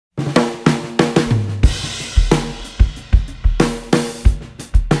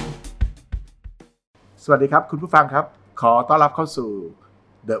สวัสดีครับคุณผู้ฟังครับขอต้อนรับเข้าสู่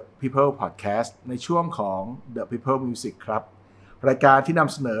The People Podcast ในช่วงของ The People Music ครับรายการที่น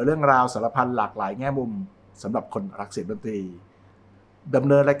ำเสนอเรื่องราวสารพันหลากหลายแง่มุมสำหรับคนรักเสียงดนตรีดำ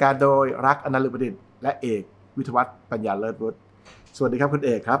เนินรายการโดยรักอนันต์ ฤประดิษฐ์และเอกวิทยวัฒน์ปัญญาเลิศวุฒิสวัสดีครับคุณเอ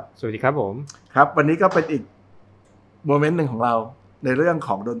กครับสวัสดีครับผมครับวันนี้ก็เป็นอีกโมเมนต์หนึ่งของเราในเรื่องข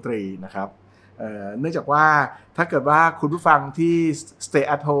องดนตรีนะครับเนื่องจากว่าถ้าเกิดว่าคุณผู้ฟังที่ stay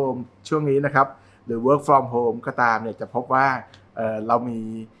at home ช่วงนี้นะครับหรือ work from home ก็ตามเนี่ยจะพบว่าเรา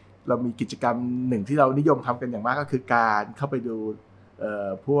มีกิจกรรมหนึ่งที่เรานิยมทำกันอย่างมากก็คือการเข้าไปดู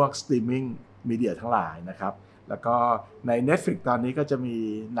พวก streaming media ทั้งหลายนะครับแล้วก็ใน Netflix ตอนนี้ก็จะมี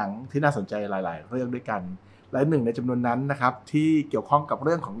หนังที่น่าสนใจหลายๆเรื่องด้วยกันและหนึ่งในจำนวนนั้นนะครับที่เกี่ยวข้องกับเ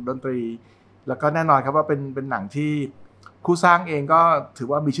รื่องของดนตรีแล้วก็แน่นอนครับว่าเป็นหนังที่คู่สร้างเองก็ถือ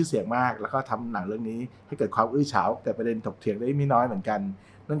ว่ามีชื่อเสียงมากแล้วก็ทำหนังเรื่องนี้ให้เกิดความอื้อฉาวแต่ประเด็นถกเถียงได้ไม่น้อยเหมือนกัน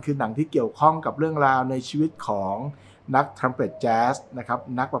นั่นคือหนังที่เกี่ยวข้องกับเรื่องราวในชีวิตของนักทรัมเป็ตแจ๊สนะครับ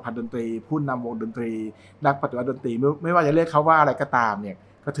นักประพันธ์ดนตรีผู้นำวงดนตรีนักปฏิวัติดนตรีไม่ว่าจะเรียกเขาว่าอะไรก็ตามเนี่ย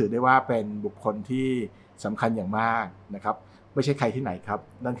ก็ถือได้ว่าเป็นบุคคลที่สำคัญอย่างมากนะครับไม่ใช่ใครที่ไหนครับ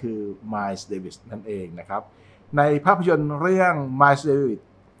นั่นคือไมล์ส์ เดวิสนั่นเองนะครับในภาพยนตร์เรื่อง Miles Davis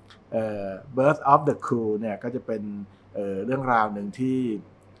Birth of the Cool เนี่ยก็จะเป็นเรื่องราวหนึ่งที่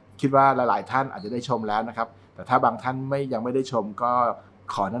คิดว่าหลายๆท่านอาจจะได้ชมแล้วนะครับแต่ถ้าบางท่านยังไม่ได้ชมก็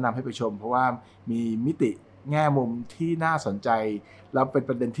ขอแนะนำให้ไปชมเพราะว่ามีมิติแง่มุมที่น่าสนใจแล้วเป็นป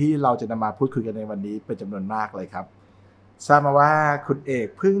ระเด็นที่เราจะนำมาพูดคุยกันในวันนี้เป็นจำนวนมากเลยครับทราบมาว่าคุณเอก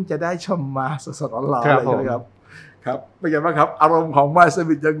เพิ่งจะได้ชมมาสดๆร้อนๆเลยใช่ไหมครับครับเป็นไงบ้างครับอารมณ์ของไมล์ เด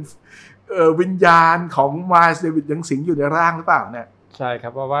วิสยังวิญญาณของไมล์ เดวิสยังสิงอยู่ในร่างหรือเปล่าเนี่ยใช่ครั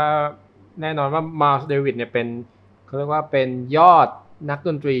บเพราะว่าแน่นอนว่าไมล์ เดวิสเนี่ยเป็นเขาเรียกว่าเป็นยอดนักด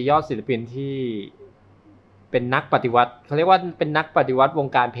นตรียอดศิลปินที่เป็นนักปฏิวัติเขาเรียกว่าเป็นนักปฏิวัติวง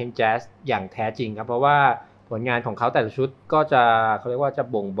การเพลงแจ๊สอย่างแท้จริงครับเพราะว่าผลงานของเขาแต่ละชุดก็จะเขาเรียกว่าจะ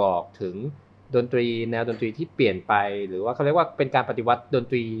บ่งบอกถึงดนตรีแนวดนตรีที่เปลี่ยนไปหรือว่าเขาเรียกว่าเป็นการปฏิวัติดน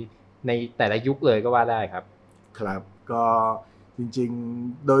ตรีในแต่ละยุคเลยก็ว่าได้ครับครับก็จริง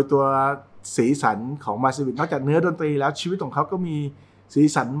ๆโดยตัวสีสันของไมล์ เดวิสนอกจากเนื้อดนตรีแล้วชีวิตของเขาก็มีสี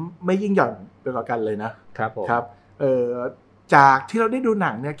สันไม่ยิ่งหย่อนเป็นประกันเลยนะครับผมครับจากที่เราได้ดูห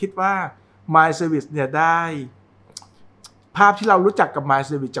นังเนี่ยคิดว่าไมล์ เดวิสเนี่ยได้ภาพที่เรารู้จักกับไมล์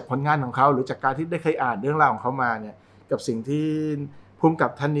เดวิสจากผลงานของเขาหรือจากการที่ได้เคยอ่านเรื่องราวของเขามาเนี่ยกับสิ่งที่ภูมิกั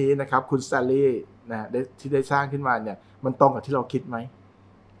บท่านนี้นะครับคุณสแตนลีย์นะที่ได้สร้างขึ้นมาเนี่ยมันตรงกับที่เราคิดไหม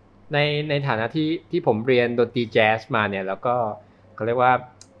ในฐานะที่ผมเรียนดนตรีแจ๊สมาเนี่ยแล้วก็เขาเรียกว่า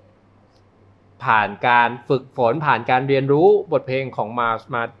ผ่านการฝึกฝนผ่านการเรียนรู้บทเพลงของม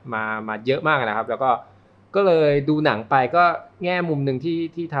าเยอะมากนะครับแล้วก็เลยดูหนังไปก็แง่มุมหนึ่ง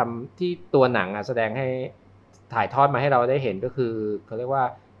ที่ทำที่ตัวหนังแสดงให้ถ่ายทอดมาให้เราได้เห็นก็คือเขาเรียกว่า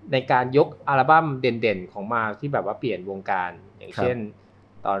ในการยกอัลบั้มเด่นๆของมาที่แบบว่าเปลี่ยนวงการอย่างเช่น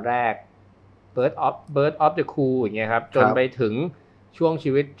ตอนแรก Birth of the Cool อย่างเงี้ยครับจนไปถึงช่วง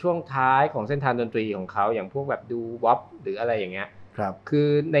ชีวิตช่วงท้ายของเส้นทางดนตรีของเขาอย่างพวกแบบดูวอปหรืออะไรอย่างเงี้ยคือ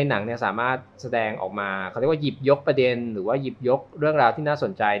ในหนังเนี่ยสามารถแสดงออกมาเขาเรียกว่าหยิบยกประเด็นหรือว่าหยิบยกเรื่องราวที่น่าส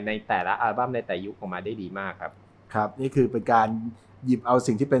นใจในแต่ละอัลบั้มในแต่ยุคออกมาได้ดีมากครับครับนี่คือเป็นการหยิบเอา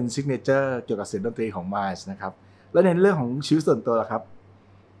สิ่งที่เป็นซิกเนเจอร์เกี่ยวกับเสียงดนตรีของไมล์นะครับแล้วในเรื่องของชีวิตส่วนตัวล่ะครับ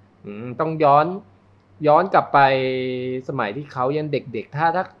ต้องย้อนกลับไปสมัยที่เขายังเด็กๆ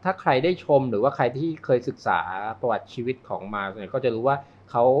ถ้าใครได้ชมหรือว่าใครที่เคยศึกษาประวัติชีวิตของมาเนี่ยก็จะรู้ว่า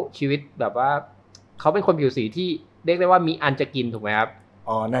เขาชีวิตแบบว่าเขาเป็นคนผิวสีที่เรียกได้ว่ามีอันจะกินถูกไหมครับ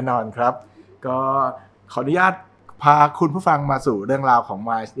อ๋อแน่นอนครับก็ขออนุญาตพาคุณผู้ฟังมาสู่เรื่องราวของไม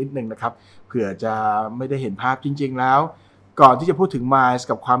ล์นิดนึงนะครับเผื่อจะไม่ได้เห็นภาพจริงๆแล้วก่อนที่จะพูดถึงไมล์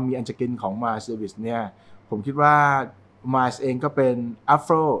กับความมีอันจะกินของไมล์ เดวิสเนี่ยผมคิดว่าไมล์เองก็เป็นอัฟ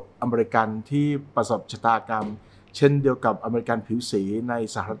โรอเมริกันที่ประสบชะตากรรมเช่นเดียวกับอเมริกันผิวสีใน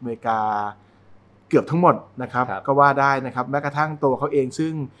สหรัฐอเมริกาเกือบทั้งหมดนะครับก็ว่าได้นะครับแม้กระทั่งตัวเขาเอง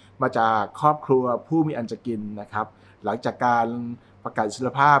ซึ่งมาจากครอบครัวผู้มีอันจะกินนะครับหลังจากการประกาศอิสร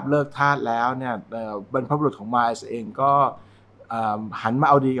ภาพเลิกทาสแล้วเนี่ยบรรพบุรุษของไมล์เองก็หันมา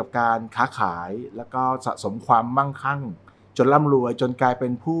เอาดีกับการค้าขายแล้วก็สะสมความมั่งคั่งจนร่ำรวยจนกลายเป็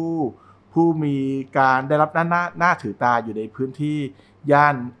นผู้มีการได้รับหน้าถือตาอยู่ในพื้นที่ย่า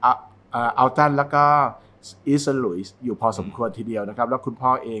นอัลตันแล้วก็อีสต์เซนต์หลุยส์อยู่พอสมควรทีเดียวนะครับแล้วคุณพ่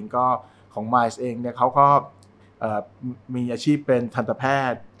อเองก็ของไมล์เองเนี่ยเขาก็มีอาชีพเป็นทันตแพ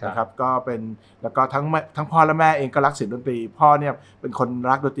ทย์นะครับก็เป็นแล้วก็ทั้งพ่อและแม่เองก็รักเสียงดนตรีพ่อเนี่ยเป็นคน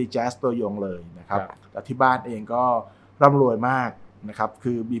รักดนตรีแจ๊สตัวยงเลยนะครับแต่ที่บ้านเองก็ร่ำรวยมากนะครับ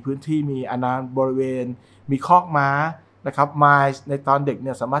คือมีพื้นที่มีอาณาบริเวณมีคอกม้านะครับไมล์ในตอนเด็กเ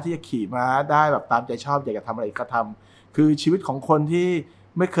นี่ยสามารถที่จะขี่ม้าได้แบบตามใจชอบอยากจะทำอะไรก็ทำคือชีวิตของคนที่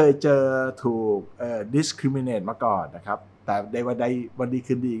ไม่เคยเจอถูกdiscriminate มาก่อนนะครับแต่ในวันดี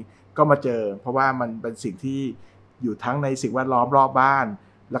คืนดีก็มาเจอเพราะว่ามันเป็นสิ่งที่อยู่ทั้งในสิ่งแวดล้อมรอบบ้าน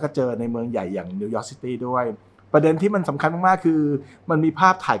แล้วก็เจอในเมืองใหญ่อย่างนิวยอร์กซิตี้ด้วยประเด็นที่มันสำคัญมากๆคือมันมีภา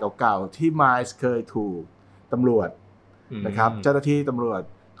พถ่ายเก่าๆที่ไมล์เคยถูกตำรวจนะครับเจ้าหน้าที่ตำรวจ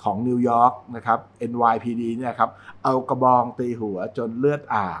ของนิวยอร์กนะครับ NYPD เนี่ยครับเอากระบองตีหัวจนเลือด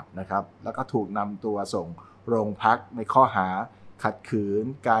อาบนะครับแล้วก็ถูกนำตัวส่งโรงพักในข้อหาขัดขืน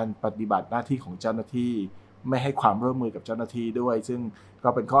การปฏิบัติหน้าที่ของเจ้าหน้าที่ไม่ให้ความร่วมมือกับเจ้าหน้าที่ด้วยซึ่งก็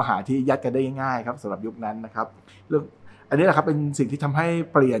เป็นข้อหาที่ยัดกันได้ง่ายครับสำหรับยุคนั้นนะครับเรื่องอันนี้แหละครับเป็นสิ่งที่ทำให้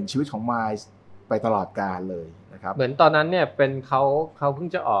เปลี่ยนชีวิตของไมล์ไปตลอดกาลเลยนะครับเหมือนตอนนั้นเนี่ยเป็นเขาเพิ่ง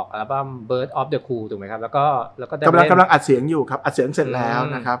จะออกอัลบั้ม Bird of the Cool ถูกไหมครับแล้วก็ได้กำลังอัดเสียงอยู่ครับอัดเสียงเสร็จแล้ว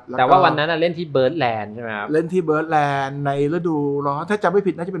นะครับแต่ว่าวันนั้นเล่นที่ Birdland ใช่ไหมครับเล่นที่ Birdland ในฤดูร้อนถ้าจำไม่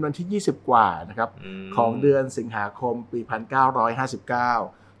ผิดน่าจะเป็นวันที่20กว่านะครับของเดือนสิงหาคมปี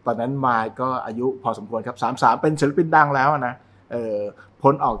1959ตอนนั้นไมล์ก็อายุพอสมควรครับ33เป็นศิลปินดังแล้วนะ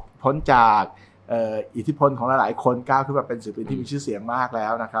พ้นจากอิทธิพลของหลายๆคนก้าวขึ้นมาเป็นศิลปินที่มีชื่อเสียงมากแล้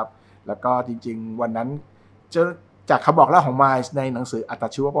วนะครับแล้วก็จริงๆวันนั้นจากคำบอกเล่าของไมล์ในหนังสืออัต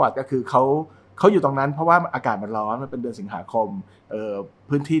ชีวประวัติก็คือเขาอยู่ตรงนั้นเพราะว่าอากาศมันร้อนมันเป็นเดือนสิงหาคม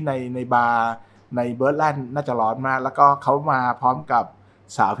พื้นที่ในบาร์ในเบิร์ดแลนด์น่าจะร้อนมากแล้วก็เขามาพร้อมกับ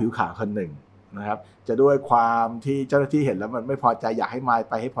สาวผิวขาวคนหนึ่งนะครับจะด้วยความที่เจ้าหน้าที่เห็นแล้วมันไม่พอใจอยากให้ไมล์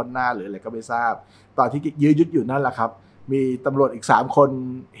ไปให้พ้นหน้าหรืออะไรก็ไม่ทราบตอนที่ยื้อยุดอยู่นั่นแหละครับมีตำรวจอีก3คน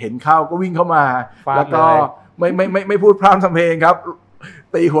เห็นเข้าก็วิ่งเข้ามาแล้วก็ไม่พูดพร่ำทำเพลงครับ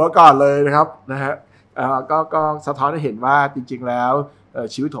ตีหัวก่อนเลยนะครับนะฮะก็สะท้อนให้เห็นว่าจริงๆแล้ว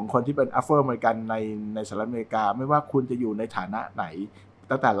ชีวิตของคนที่เป็นแอฟริกันอเมริกันในสหรัฐอเมริกาไม่ว่าคุณจะอยู่ในฐานะไหน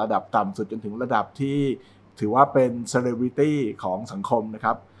ตั้งแต่ระดับต่ำสุดจนถึงระดับที่ถือว่าเป็นเซเลบริตี้ของสังคมนะค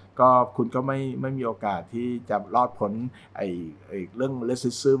รับก็คุณก็ไม่มีโอกาสที่จะรอดพ้นเรื่องเล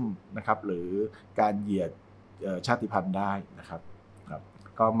สิซึมนะครับหรือการเหยียดชาติพันธุ์ได้นะครับ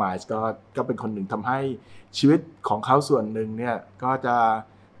ก็ไมล์ก็เป็นคนหนึ่งทำให้ชีวิตของเขาส่วนหนึ่งเนี่ยก็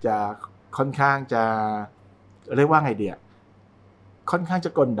จะค่อนข้างจะเรียกว่าไงเดียค่อนข้างจ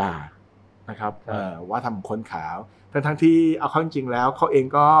ะกลด่านะครับว่าทำคนขาวทั้งที่เอาเข้าจริงแล้วเขาเอง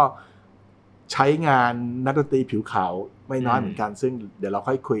ก็ใช้งานนักดนตรีผิวขาวไม่น้อยเหมือนกันซึ่งเดี๋ยวเรา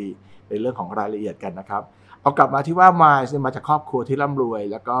ค่อยคุยในเรื่องของรายละเอียดกันนะครับเอากลับมาที่ว่าไมล์มาจากครอบครัวที่ร่ำรวย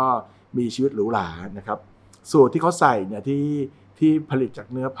แล้วก็มีชีวิตหรูหรานะครับสูตรที่เขาใส่เนี่ยที่ผลิตจาก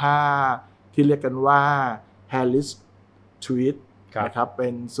เนื้อผ้าที่เรียกกันว่า Harris Tweed นะครับเป็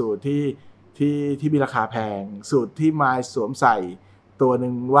นสูตรที่มีราคาแพงสูตรที่ไมล์สวมใส่ตัวห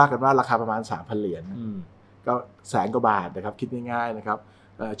นึ่งว่ากันว่าราคาประมาณ 3,000 เหรียญก็แสนกว่าบาทนะครับคิดง่ายๆนะครับ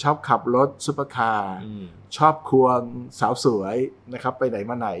ชอบขับรถซุปเปอร์คาร์ชอบควงสาวสวยนะครับไปไหน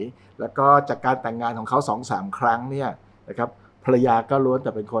มาไหนแล้วก็จากการแต่งงานของเขา 2-3 ครั้งเนี่ยนะครับภรรยาก็ล้วนแ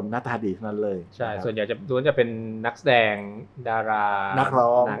ต่เป็นคนหน้าตาดีทั้งนั้นเลยใช่ส่วนใหญ่จะล้วนจะเป็นนักแสดงดารานัก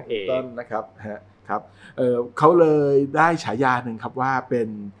ร้องนางเอกต้นนะครับครับเขาเลยได้ฉายาหนึ่งครับว่าเป็น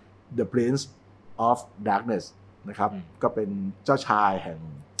The Prince of Darkness นะครับก็เป็นเจ้าชายแห่ง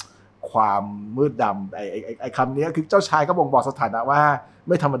ความมืดดำไอ้คำนี้คือเจ้าชายก็บ่งบอกสถานะว่าไ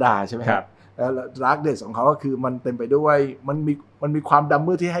ม่ธรรมดาใช่ไหมครับDarkness ของเขาก็คือมันเต็มไปด้วยมันมีความดำ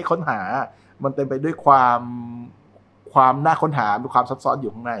มืดที่ให้ค้นหามันเต็มไปด้วยความน่าค้นหามีความซับซ้อนอ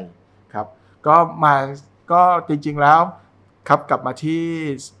ยู่ข้างในครับก็จริงๆแล้วครับกลับมาที่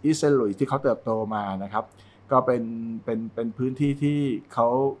อีสต์เซนต์หลุยส์ที่เขาเติบโตมานะครับก็เป็นพื้นที่ที่เข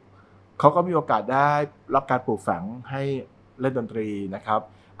าก็มีโอกาสได้รับการปลูกฝังให้เล่นดนตรีนะครับ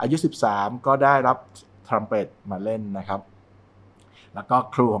อายุ13ก็ได้รับทรัมเป็ตมาเล่นนะครับแล้วก็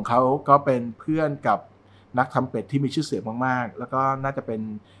ครูของเขาก็เป็นเพื่อนกับนักทรัมเป็ตที่มีชื่อเสียงมากๆแล้วก็น่าจะเป็น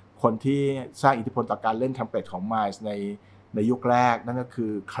คนที่สร้างอิทธิพลต่อการเล่นทรัมเป็ตของไมล์ในยุคแรกนั่นก็คื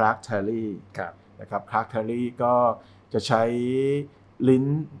อคลาร์กเทอร์รี่นะครับคลาร์กเทอร์รี่ก็จะใช้ลิ้น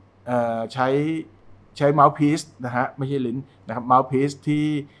ใช้เมาส์พีซนะฮะไม่ใช่ลิ้นนะครับเมาส์พีซ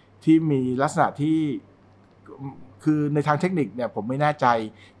ที่มีลักษณะที่คือในทางเทคนิคเนี่ยผมไม่แน่ใจ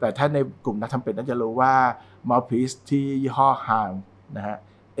แต่ถ้าในกลุ่มนักทำเป็ดน่าจะรู้ว่า mouthpiece ที่ยี่ห้อ HEIM นะฮะ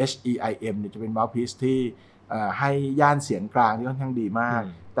HEIM เนี่ยจะเป็น mouthpiece ที่ให้ย่านเสียงกลางที่ค่อนข้างดีมาก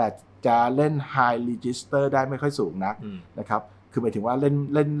แต่จะเล่น high register ได้ไม่ค่อยสูงนักนะครับคือหมายถึงว่าเล่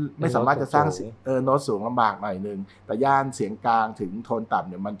นไม่สามารถจะสร้างโน้ตสูงลำบากหน่อยนึงแต่ย่านเสียงกลางถึงโทนต่ำ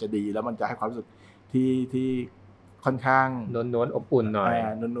เนี่ยมันจะดีแล้วมันจะให้ความรู้สึกที่ค่อนข้างนวลอบอุ่นหน่อย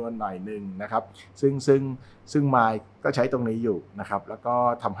นวลหน่อยนึงนะครับซึ่งไมค์ก็ใช้ตรงนี้อยู่นะครับแล้วก็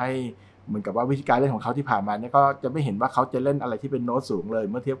ทำให้เหมือนกับว่าวิธีการเล่นของเขาที่ผ่านมาเนี่ยก็จะไม่เห็นว่าเขาจะเล่นอะไรที่เป็นโน้ตสูงเลย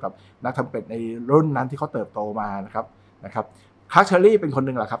เมื่อเทียบกับนักทำเป็ดในรุ่นนั้นที่เขาเติบโตมานะครับ คลาร์กเชอรี่เป็นคนห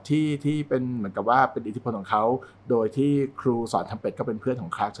นึ่งแหละครับที่เป็นเหมือนกับว่าเป็นอิทธิพลของเขาโดยที่ครูสอนทำเป็ดก็เป็นเพื่อนขอ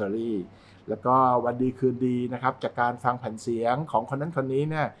งคลาร์กเชอรี่แล้วก็วันดีคืนดีนะครับจากการฟังแผ่นเสียงของคนนั้นคนนี้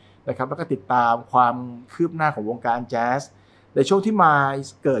เนี่ยนะครับแล้วก็ติดตามความคืบหน้าของวงการแจ๊สในช่วงที่ไม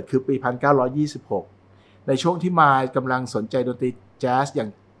ล์เกิดคือปี 1926 ในช่วงที่ไมล์กำลังสนใจดนตรีแจ๊สอย่าง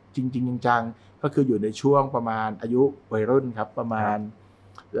จริงๆจังๆก็คืออยู่ในช่วงประมาณอายุวัยรุ่นครับประมาณ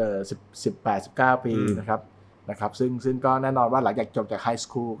18-19 ปีนะครับซึ่งก็แน่นอนว่าหลังจากจบจากไฮส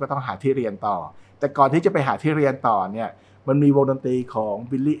คูลก็ต้องหาที่เรียนต่อแต่ก่อนที่จะไปหาที่เรียนต่อเนี่ยมันมีวงดนตรีของ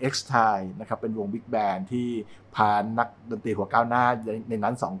บิลลี่เอ็กซ์ไทน์นะครับเป็นวงบิ๊กแบนด์ที่พานักดนตรีหัวก้าวหน้าใน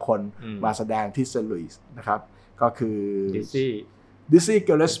นั้น2คนมาแสดงที่เซนต์หลุยส์นะครับก็คือดิซี่เก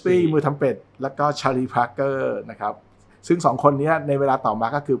ลเลสปีมือทำเป็ดแล้วก็ชาลีพาร์เกอร์นะครับซึ่ง2คนนี้ในเวลาต่อมา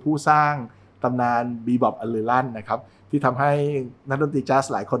ก็คือผู้สร้างตำนานบีบอปอัลเลรันนะครับที่ทำให้นักดนตรีแจ๊ส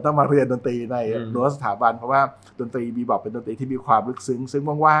หลายคนต้องมาเรียนดนตรีในรั้วสถาบันเพราะว่าดนตรีบีบอปเป็นดนตรีที่มีความลึกซึ้งซึ่ง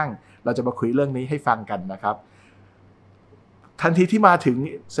ว่างๆเราจะมาคุยเรื่องนี้ให้ฟังกันนะครับทันทีที่มาถึง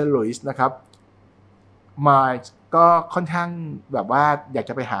เซนต์หลุยส์นะครับมาก็ค่อนข้างแบบว่าอยาก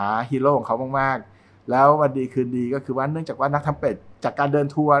จะไปหาฮีโร่ของเขามากๆแล้ววันดีคืนดีก็คือว่าเนื่องจากว่านักทำเป็ดจากการเดิน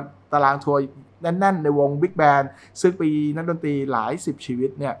ทัวร์ตารางทัวร์แน่นๆในวงบิ๊กแบนด์ซึ่งปีนักดนตรีหลาย10ชีวิ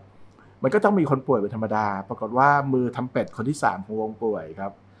ตเนี่ยมันก็ต้องมีคนป่วยเป็นธรรมดาปรากฏว่ามือทำเป็ดคนที่3ของวงป่วยครั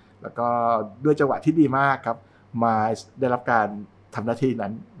บแล้วก็ด้วยจังหวะที่ดีมากครับมาได้รับการทำหน้าที่นั้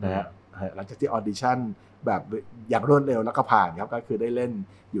นนะฮะหลังจากที่ออดิชั่นแบบอย่างรวดเร็วแล้วก็ผ่านครับก็คือได้เล่น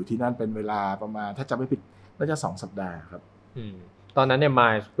อยู่ที่นั่นเป็นเวลาประมาณถ้าจำไม่ผิดน่าจะ2 สัปดาห์ครับตอนนั้นเนี่ยมา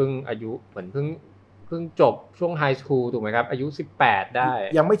ยเพิ่งอายุเหมือนเพิ่งจบช่วงไฮสคูลถูกไหมครับอายุ18ได้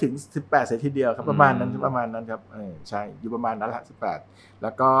ยังไม่ถึง18เสียทีเดียวครับประมาณนั้นครับใช่อยู่ประมาณนั้นแหละ18แ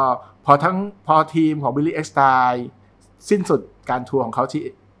ล้วก็พอทีมของบิลลี่เอ็กซ์ไทน์สิ้นสุดการทัวร์ของเขาที่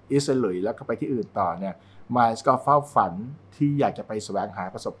อิสเซนต์หลุยส์แล้วก็ไปที่อื่นต่อเนี่ยมายส์ก็เฝ้าฝันที่อยากจะไปแสวงหา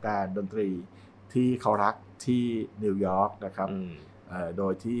ประสบการณ์ดนตรีที่เขารักที่นิวยอร์กนะครับโด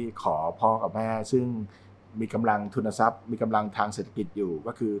ยที่ขอพ่อกับแม่ซึ่งมีกำลังทุนทรัพย์มีกำลังทางเศรษฐกิจอยู่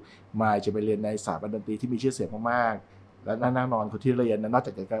ก็คือมายจะไปเรียนในสถาบันดนตรีที่มีชื่อเสียงมากๆและแน่นอนคนที่เรียนนอกจ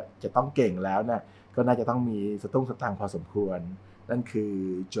ากจะต้องเก่งแล้วเนี่ยก็น่าจะต้องมีสตางค์พอสมควรนั่นคือ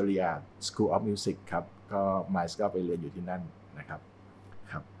Juilliard School of Music ครับก็มายส์ก็ไปเรียนอยู่ที่นั่นนะครับ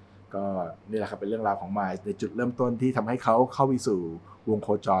ก็นี่แหละครับเป็นเรื่องราวของมายส์ในจุดเริ่มต้นที่ทำให้เขาเข้าไปสู่วงโค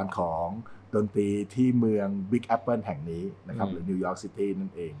จรของดนตรีที่เมือง Big Apple แห่งนี้นะครับหรือนิวยอร์กซิตี้นั่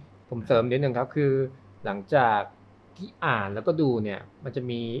นเองผมเสริมนิดนึงครับคือหลังจากที่อ่านแล้วก็ดูเนี่ยมันจะ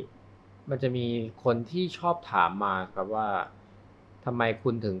มีคนที่ชอบถามมาครับว่าทำไมคุ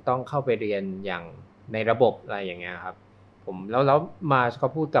ณถึงต้องเข้าไปเรียนอย่างในระบบอะไรอย่างเงี้ยครับผมแล้วมาเขา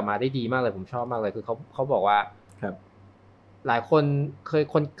พูดกลับมาได้ดีมากเลยผมชอบมากเลยคือเขาบอกว่าครับหลายคน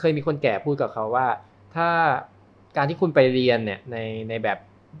เคยมีคนแก่พูดกับเขาว่าถ้าการที่คุณไปเรียนเนี่ยในแบบ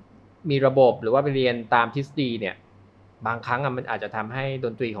มีระบบหรือว่าไปเรียนตามทฤษฎีเนี่ยบางครั้งมันอาจจะทำให้ด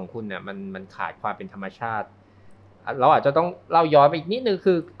นตรีของคุณเนี่ยมันขาดความเป็นธรรมชาติเราอาจจะต้องเล่าย้อนไปอีกนิดนึง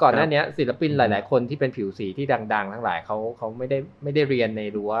คือก่อนหน้านี้ศิลปินหลายๆคนที่เป็นผิวสีที่ดังๆทั้งหลายเขาไม่ได้เรียนใน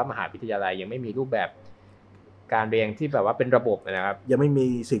รั้วมหาวิทยาลัยยังไม่มีรูปแบบการเรียนที่แบบว่าเป็นระบบนะครับยังไม่มี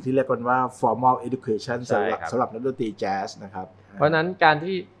สิ่งที่เรียกกันว่า formal education สำหรับนักดนตรีแจ๊สนะครับเพราะนั้นการ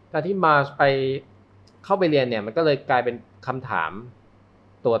ที่มาไปเข้าไปเรียนเนี่ยมันก็เลยกลายเป็นคำถาม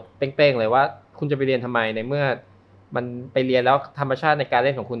ตัวเป้งๆเลยว่าคุณจะไปเรียนทำไมในเมื่อมันไปเรียนแล้วธรรมชาติในการเ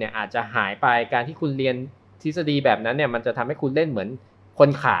ล่นของคุณเนี่ยอาจจะหายไปการที่คุณเรียนทฤษฎีแบบนั้นเนี่ยมันจะทำให้คุณเล่นเหมือนคน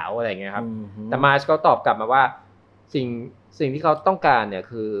ขาวอะไรอย่างเงี้ยครับแต่มาร์ชเขาตอบกลับมาว่าสิ่งที่เขาต้องการเนี่ย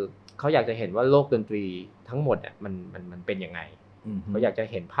คือเขาอยากจะเห็นว่าโลกดนตรีทั้งหมดเนี่ยมันเป็นยังไงเขาอยากจะ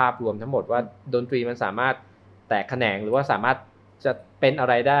เห็นภาพรวมทั้งหมดว่าดนตรีมันสามารถแตกแขนงหรือว่าสามารถจะเป็นอะ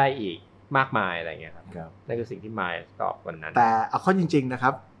ไรได้อีกมากมายอะไรเงี้ยครับนั่นคือสิ่งที่มาร์ชตอบวันนั้นแต่เอาข้อจริงๆนะค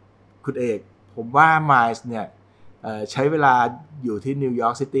รับคุณเอกผมว่ามาร์ชเนี่ยใช้เวลาอยู่ที่นิวยอ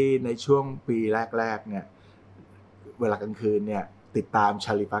ร์กซิตี้ในช่วงปีแรกๆเนี่ยเวลากลางคืนเนี่ยติดตามช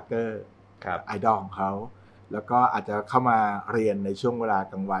าลีพาร์เกอร์ไอดอลของเขาแล้วก็อาจจะเข้ามาเรียนในช่วงเวลา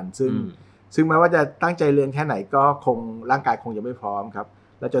กลางวันซึ่งแม้ว่าจะตั้งใจเรียนแค่ไหนก็คงร่างกายคงยังไม่พร้อมครับ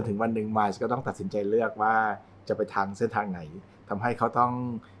และจนถึงวันหนึ่งไมล์ก็ต้องตัดสินใจเลือกว่าจะไปทางเส้นทางไหนทำให้เขาต้อง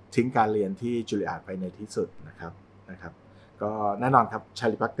ทิ้งการเรียนที่จูเลียร์ดไปในที่สุดนะครับก็แน่นอนครับชา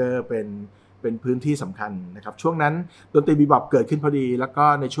ลีพาร์เกอร์เป็นพื้นที่สำคัญนะครับช่วงนั้นดนตรีบีบอปเกิดขึ้นพอดีแล้วก็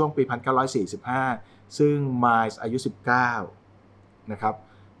ในช่วงปี 1945 ซึ่งไมล์อายุ 19 นะครับ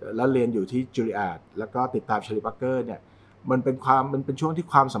แล้วเรียนอยู่ที่จูเลียร์ดแล้วก็ติดตามชาลีพาร์เกอร์เนี่ยมันเป็นช่วงที่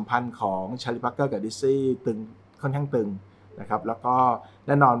ความสัมพันธ์ของชาลีพาร์เกอร์กับดิซซี่ค่อนข้างตึงนะครับแล้วก็แ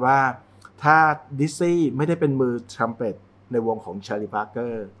น่นอนว่าถ้าดิซซี่ไม่ได้เป็นมือทรัมเป็ตในวงของชาลีพาร์เกอ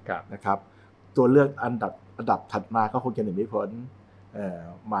ร์นะครับตัวเลือกอัน ระดับถัดมาก็คงจะหนีไม่พ้น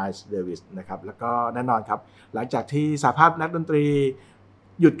ไมล์ส์เดวิสนะครับแล้วก็แน่นอนครับหลังจากที่สหภาพนักดนตรี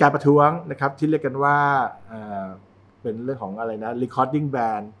หยุดการประท้วงนะครับที่เรียกกันว่าเป็นเรื่องของอะไรนะ recording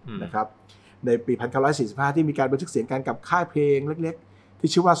ban นะครับในปี 1945 ที่มีการบันทึกเสียงกันกับค่ายเพลงเล็กๆที่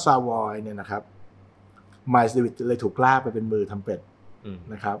ชื่อว่าซาวอยเนี่ยนะครับไมล์ส์เดวิสเลยถูกลากไปเป็นมือทำเป็ด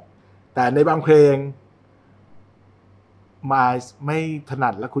นะครับแต่ในบางเพลงไมล์ไม่ถนั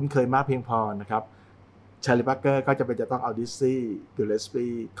ดและคุ้นเคยมากเพียงพอนะครับชาร์ลี ปาร์เกอร์ก็จะต้องเอาดิสซี่กิลเลสปี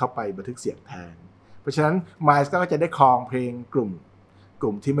เข้าไปบันทึกเสียงแทนเพราะฉะนั้นไมล์ก็จะได้ครองเพลงก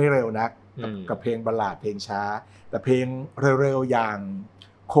ลุ่มที่ไม่เร็วนักกับเพลงบัลลาดเพลงช้าแต่เพลงเร็วๆอย่าง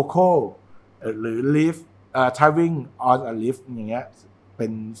โคโค่หรือ Live Driving on a Leaf อย่างเงี้ยเป็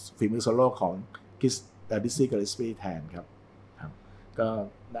นฝีมือโซโล่ของดิสซี่กิลเลสปีแทนครับก็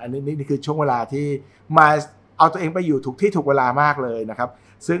อันนี้คือช่วงเวลาที่ไมล์เอาตัวเองไปอยู่ถูกที่ถูกเวลามากเลยนะครับ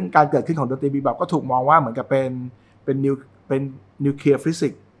ซึ่งการเกิดขึ้นของดนตรีบีบอปก็ถูกมองว่าเหมือนกับเป็นนิวเคลียร์ฟิสิ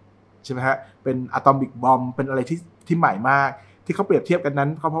กส์ใช่ไหมฮะเป็นอะตอมิกบอมเป็นอะไรที่ใหม่มากที่เขาเปรียบเทียบกันนั้น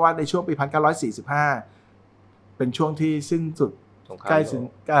เพราะว่าในช่วงปี 1945 เป็นช่วงที่สิ้นสุดใกล้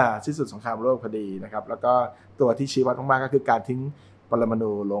สิ้นสุดสงครามโลกพอดีนะครับแล้วก็ตัวที่ชี้วัดมากๆก็คือการทิ้งปรมา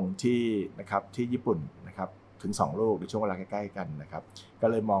ณูลงที่นะครับที่ญี่ปุ่นนะครับถึง2 ลูกในช่วงเวลาใกล้ๆกันนะครับก็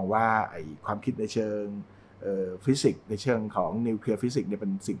เลยมองว่าไอ้ความคิดในเชิงฟิสิกส์ในเชิงของนิวเคลียร์ฟิสิกส์เนี่ยเป็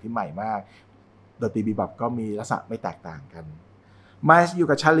นสิ่งที่ใหม่มากดนตรีบีบอปก็มีลักษณะไม่แตกต่างกันไมล์อยู่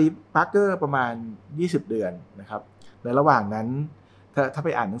กับชาร์ลี ปาร์เกอร์ประมาณ20 เดือนนะครับในระหว่างนั้นถ้าไป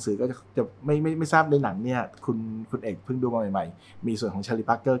อ่านหนังสือก็จะไม่ทราบในหนังเนี่ยคุณเอกเพิ่งดูมาใหม่ๆมีส่วนของชาร์ลี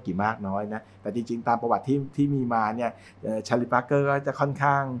ปาร์เกอร์กี่มากน้อยนะแต่จริงๆตามประวัติที่มีมาเนี่ยชาร์ลี ปาร์เกอร์ก็จะค่อน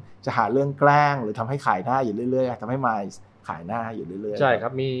ข้างจะหาเรื่องแกล้งหรือทำให้ขายหน้าอยู่เรื่อยๆทำให้ไมล์ขายหน้าอยู่เรื่อยๆใช่ครั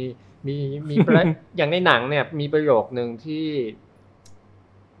บมี อย่างในหนังเนี่ยมีประโยคนึงที่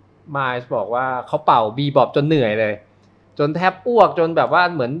ไมล์บอกว่าเขาเป่าบีบอปจนเหนื่อยเลยจนแทบอ้วกจนแบบว่า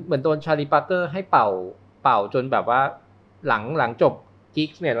เหมือนโดนชาร์ลี ปาร์เกอร์ให้เป่าจนแบบว่าหลังจบกิ๊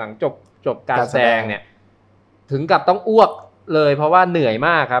กเนี่ยหลังจบการแสดงเนี่ยถึงกับต้องอ้วกเลยเพราะว่าเหนื่อยม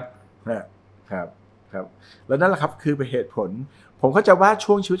ากครับครับแล้วนั่นแหละครับคือเป็นเหตุผลผมเข้าใจว่า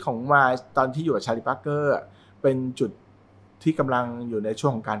ช่วงชีวิตของไมล์ตอนที่อยู่กับชาร์ลี ปาร์เกอร์เป็นจุดที่กำลังอยู่ในช่ว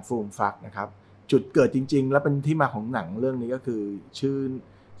งของการฟูมฟักนะครับจุดเกิดจริงๆและเป็นที่มาของหนังเรื่องนี้ก็คือ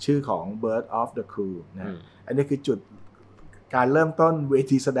ชื่อของ Bird of the Crew นะอันนี้คือจุดการเริ่มต้นเว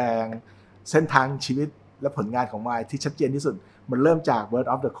ทีแสดงเส้นทางชีวิตและผลงานของไมล์ที่ชัดเจนที่สุดมันเริ่มจาก Bird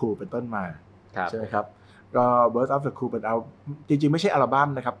of the Crew เป็นต้นมาใช่ไหมครับก็ Bird of the Crew เป็นจริงๆไม่ใช่อัลบั้ม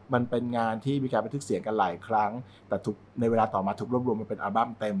นะครับมันเป็นงานที่มีการบันทึกเสียงกันหลายครั้งแต่ในเวลาต่อมาถูกรวบรวมมาเป็นอัลบั้ม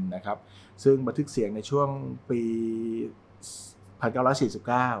เต็มนะครับซึ่งบันทึกเสียงในช่วงปี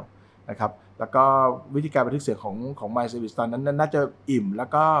 1949 นะครับแล้วก็วิธีการบันทึกเสียงของไมล์เดวิสตอนนั้นน่าจะอิ่มแล้ว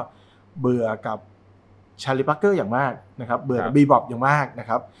ก็เบื่อกับชาร์ลี ปาร์เกอร์อย่างมากนะครับเบื่อกับบีบอปอย่างมากนะ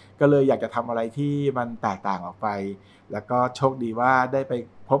ครับก็เลยอยากจะทำอะไรที่มันแตกต่างออกไปแล้วก็โชคดีว่าได้ไป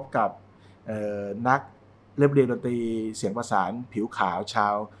พบกับนักเรียนดนตรีเสียงประสานผิวขาวชา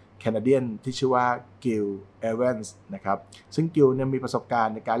วแคนาเดียนที่ชื่อว่ากิล เอเวนส์นะครับซึ่งกิลเนี่ยมีประสบการ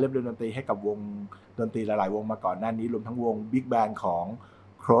ณ์ในการเรียนดนตรีให้กับวงดนตรีหลายๆวงมาก่อนหน้านี้รวมทั้งวงบิ๊กแบนด์ของ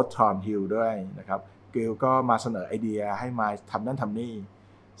โครทอนฮิลด้วยนะครับกิลก็มาเสนอไอเดียให้มาทำนั่นทำนี่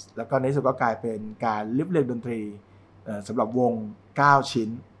แล้วก็ในที่สุดก็กลายเป็นการเรียนดนตรีสำหรับวง9 ชิ้น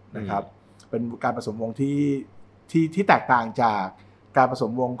นะครับเป็นการผสมวงที่แตกต่างจากการผส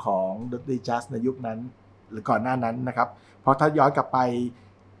มวงของดนตรีแจ๊สในยุคนั้นหรือก่อนหน้านั้นนะครับเพราะถ้าย้อนกลับไป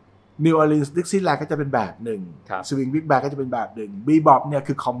นิวออร์ลีนส์ดิกซี่แลนด์ก็จะเป็นแบบหนึ่งสวิงบิ๊กแบนด์ก็จะเป็นแบบหนึ่งบีบอปเนี่ย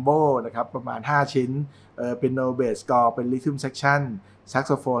คือคอมโบนะครับประมาณ5 ชิ้นเป็นโนเบสกอร์เป็นริทึมเซคชั่นแซกโ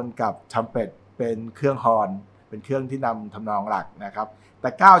ซโฟนกับทรัมเป็ตเป็นเครื่องฮอร์นเป็นเครื่องที่นำทำนองหลักนะครับแต่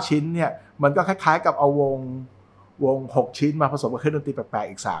9 ชิ้นเนี่ยมันก็คล้ายๆกับเอาวง6 ชิ้นมาผสมกับเครื่องดนตรีแปลกๆ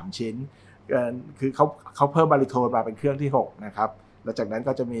อีก3 ชิ้นคือเขาเพิ่มบาริโทนมาเป็นเครื่องที่6นะครับแล้วจากนั้น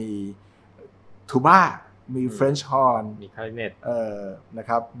ก็จะมีทูบ้ามีเฟรนช์ฮอร์นมีคลาริเนตนะ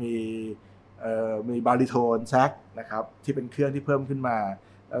ครับมีบาริโทนแซกนะครับที่เป็นเครื่องที่เพิ่มขึ้นมา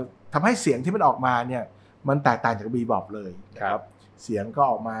ทำให้เสียงที่มันออกมาเนี่ยมันแตกต่างจากบีบอปเลยนะครับเสียงก็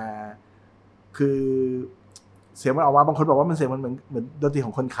ออกมาคือเสียงมันออกมาบางคนบอกว่ามันเสียงมันเหมือนดนตรีข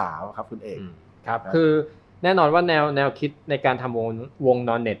องคนขาวครับคุณเอกครับคือแน่นอนว่าแนวคิดในการทำวง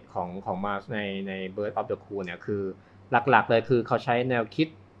นอนเน็ตของมาใน Bird of the Crew เนี่ยคือหลักๆเลยคือเขาใช้แนวคิด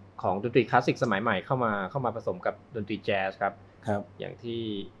ของดนตรีคลาสสิกสมัยใหม่เข้ามาผสมกับดนตรีแจ๊สครับอย่างที่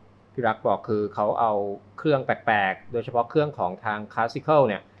พี่รักบอกคือเขาเอาเครื่องแปลกๆโดยเฉพาะเครื่องของทางคลาสสิคอล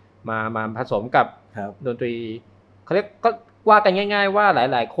เนี่ยมาผสมกับดนตรีเขาเรียกก็ว่ากันง่ายๆว่าห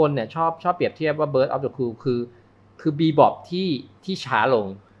ลายๆคนเนี่ยชอบเปรียบเทียบว่า Bird of the Crew คือบีบอปที่ช้าลง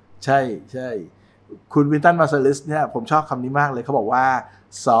ใช่ คุณวินตันมาร์ซาลิสเนี่ยผมชอบคำนี้มากเลยเขาบอกว่า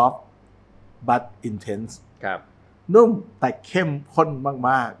soft but intense ครับนุ่มแต่เข้มข้น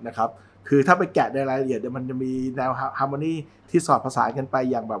มากๆนะครับคือถ้าไปแกะในรายละเอียดเนี่ยมันจะมีแนวฮาร์โมนีที่สอดผสานกันไป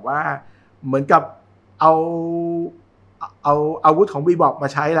อย่างแบบว่าเหมือนกับเอาอาวุธของบีบ็อปมา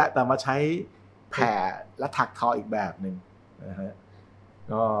ใช้แหละแต่มาใช้แผ่และถักทออีกแบบหนึ่งนะฮะ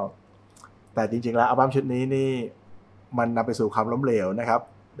ก็แต่จริงๆแล้วอัลบั้มชุดนี้นี่มันนำไปสู่ความล้มเหลวนะครับ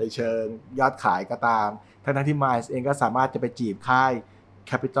ในเชิงยอดขายก็ตามทั้งที่ Miles เองก็สามารถจะไปจีบค่าย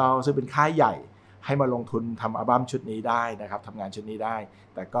Capital ซึ่งเป็นค่ายใหญ่ให้มาลงทุนทำอัลบั้มชุดนี้ได้นะครับทำงานชุดนี้ได้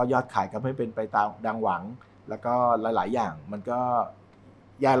แต่ก็ยอดขายก็ไม่เป็นไปตามดังหวังแล้วก็หลายๆอย่างมันก็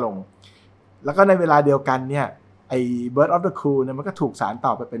แย่ลงแล้วก็ในเวลาเดียวกันเนี่ยไอ้ Bird of the Cool เนี่ยมันก็ถูกสานต่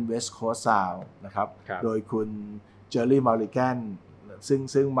อไปเป็น West Coast Sound นะครับโดยคุณเจอร์รี่มัลลิแกน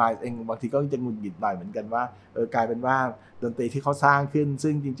ซึ่งมาเองบางทีก็จะหงุดหงิดหน่อยเหมือนกันว่ากลายเป็นว่าดนตรีที่เขาสร้างขึ้น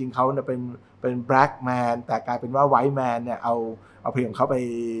ซึ่งจริงๆเขาเนี่ยเป็น black man แต่กลายเป็นว่า white man เนี่ยเอาเพลงของเขา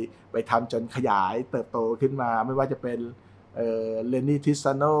ไปทำจนขยายเติบโตขึ้นมาไม่ว่าจะเป็นเลนนี่ทิสซ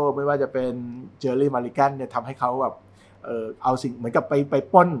าโนไม่ว่าจะเป็นเจอร์รี่มัลลิแกนเนี่ยทำให้เขาแบบเอาสิ่งเหมือนกับไป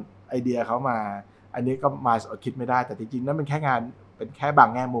ปล้นไอเดียเขามาอันนี้ก็มาอดคิดไม่ได้แต่จริงๆนั่นเป็นแค่งานเป็นแค่บาง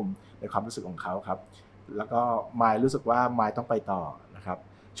แง่มุมในความรู้สึกของเขาครับแล้วก็มายรู้สึกว่ามายต้องไปต่อนะครับ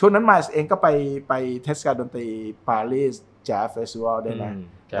ช่วงนั้นมายเองก็ไปเทศกาลดนตรีปารีสแจ๊สเฟสติวัลด้วยนะ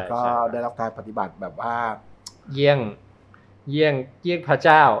แล้วก็ได้รับการปฏิบัติแบบว่าเยี่ยงพระเ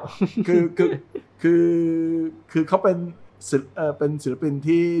จ้าคือเขาเป็นศิลปิน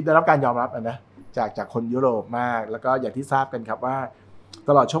ที่ได้รับการยอมรับนะจากคนยุโรปมากแล้วก็อย่างที่ทราบกันครับว่าต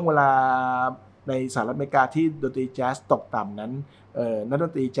ลอดช่วงเวลาในสหรัฐอเมริกาที่ดนตรีแจ๊สตกต่ำนั้นนักด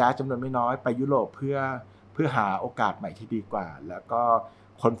นตรีแจ๊สจำนวนไม่น้อยไปยุโรปเพื่อหาโอกาสใหม่ที่ดีกว่าแล้วก็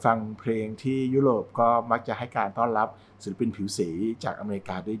คนฟังเพลงที่ยุโรปก็มักจะให้การต้อนรับศิลปินผิวสีจากอเมริก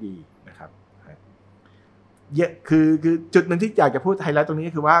าด้วยดีนะครับคือจุดหนึ่งที่อยากจะพูดไฮไลท์ตรงนี้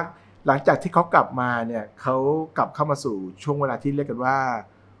คือว่าหลังจากที่เขากลับมาเนี่ยเขากลับเข้ามาสู่ช่วงเวลาที่เรียกกันว่า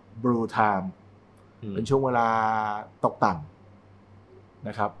Blue Time เป็นช่วงเวลาตกต่ำน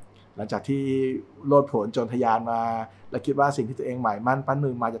ะครับหลังจากที่โลดโผนโจรทะยานมาและคิดว่าสิ่งที่ตัวเองหมายมั่นปั้นมื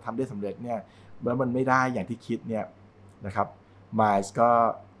อมาจะทำได้สำเร็จเนี่ยเมื่อมันไม่ได้อย่างที่คิดเนี่ยนะครับมายส์ก็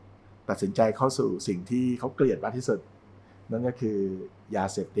ตัดสินใจเข้าสู่สิ่งที่เขาเกลียดมากที่สุดนั่นก็คือยา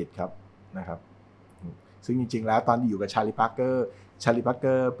เสพติดครับนะครับซึ่งจริงๆแล้วตอนอยู่กับชาลีพาร์เกอ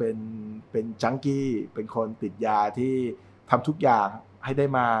ร์เป็นจังกี้เป็นคนติดยาที่ทำทุกอย่างให้ได้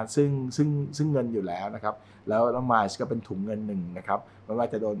มาซึ่งเงินอยู่แล้วนะครับแล้วมายส์ก็เป็นถุงเงินหนึ่งนะครับไม่ว่า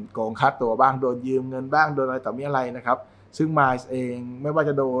จะโดนโกงค่าตัวบ้างโดนยืมเงินบ้างโดนอะไรต่อมีอะไรนะครับซึ่งมายส์เองไม่ว่า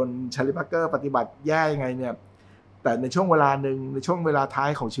จะโดนชาลีพาร์เกอร์ปฏิบัติแย่ยังไงเนี่ยแต่ในช่วงเวลาหนึ่งในช่วงเวลาท้าย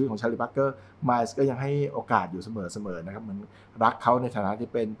ของชีวิตของชาลีพาร์เกอร์มายส์ก็ยังให้โอกาสอยู่เสมอนะครับมันรักเขาในฐานะที่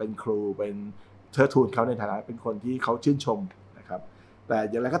เป็นครูเป็นเทิดทูนเขาในฐานะเป็นคนที่เขาชื่นชมนะครับแต่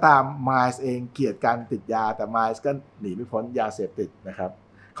อย่างไรก็ตามมายส์เองเกลียดการติดยาแต่มายส์ก็หนีไม่พ้นยาเสพติดนะครับ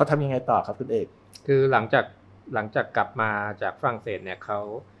เขาทำยังไงต่อครับคุณเอกคือหลังจากกลับมาจากฝรั่งเศสเนี่ยเขา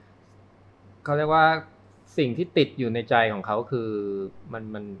เรียกว่าสิ่งที่ติดอยู่ในใจของเขาคือมัน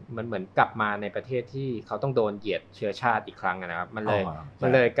เหมือนกลับมาในประเทศที่เขาต้องโดนเหยียดเชื้อชาติอีกครั้งนะครับมัน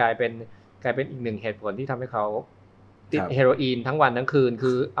เลยกลายเป็นอีกหนึ่งเหตุผลที่ทำให้เขาติดเฮโรอีนทั้งวันทั้งคืน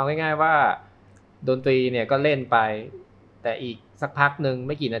คือเอาง่ายๆว่าดนตรีเนี่ยก็เล่นไปแต่อีกสักพักนึงไ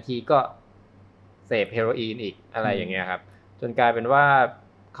ม่กี่นาทีก็เสพเฮโรอีนอีกอะไรอย่างเงี้ยครับจนกลายเป็นว่า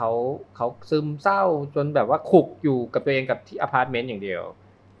เขาซึมเศร้าจนแบบว่าขุกอยู่กับตัวเองกับที่อพาร์ตเมนต์อย่างเดียว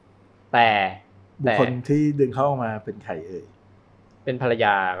แต่บุคคลที่ดึงเข้ามาเป็นใครเอ่ยเป็นภรรย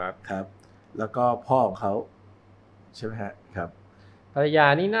าครับแล้วก็พ่อของเขาใช่ไหมฮะครับภรรยา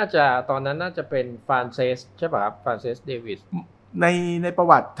นี่น่าจะตอนนั้นน่าจะเป็นฟรานเซสใช่ป่ะครับฟรานเซสเดวิสในประ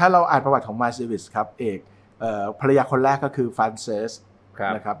วัติถ้าเราอ่านประวัติของไมล์เดวิสครับเอกภรรยาคนแรกก็คือฟรานเซส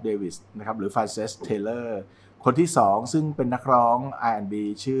นะครับเดวิสนะครับหรือฟรานเซสเทเลอร์คนที่2ซึ่งเป็นนักร้อง R&B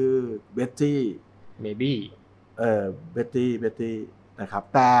ชื่อเบ็ตตี้เมบี้เบ็ตตี้นะครับ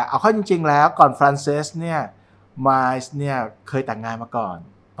แต่เอาเข้าจริงๆแล้วก่อนฟรานเซสเนี่ยไมล์เนี่ยเคยแต่งงานมาก่อน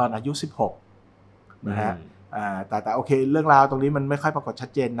ตอนอายุ16นะฮะแต่โอเคเรื่องราวตรงนี้มันไม่ค่อยปรากฏชัด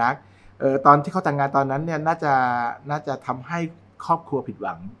เจนนักตอนที่เขาแต่งงานตอนนั้นเนี่ยน่าจะทำให้ครอบครัวผิดห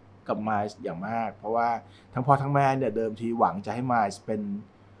วังกับไมล์อย่างมากเพราะว่าทั้งพ่อทั้งแม่เนี่ยเดิมทีหวังจะให้ไมล์เ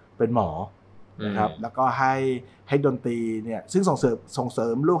ป็นหมอนะครับแล้วก็ให้ดนตรีเนี่ยซึ่งส่งเสริ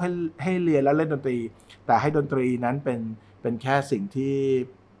มลูกให้เรียนและเล่นดนตรีแต่ให้ดนตรีนั้นเป็นแค่สิ่งที่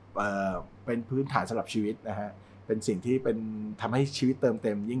เป็นพื้นฐานสำหรับชีวิตนะฮะเป็นสิ่งที่เป็นทำให้ชีวิตเติมเ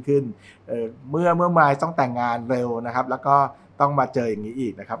ต็มยิ่งขึ้นเมื่อไมล์ต้องแต่งงานเร็วนะครับแล้วก็ต้องมาเจออย่างนี้อี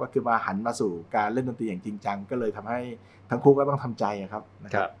กนะครับก็คือมาหันมาสู่การเล่นดนตรีอย่างจริงจังก็เลยทำให้ทั้งคู่ก็ต้องทำใจนะครับ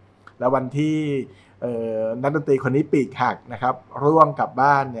แล้ววันที่นักดนตรีคนนี้ปีกหักนะครับร่วงกลับ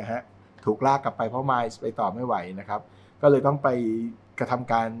บ้านเนี่ยฮะถูกลากกลับไปเพราะไมล์ไปต่อไม่ไหวนะครับก็เลยต้องไปกระท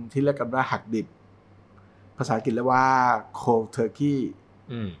ำการที่เรียกกันว่าหักดิบภาษาอังกฤษเรียกว่า cold turkey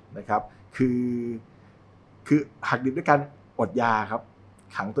นะครับคือหักดิบด้วยการอดยาครับ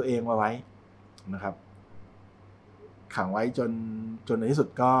ขังตัวเองมาไว้นะครับขังไว้จนในที่สุด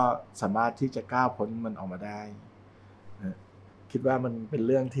ก็สามารถที่จะก้าวพ้นมันออกมาได้คิดว่ามันเป็นเ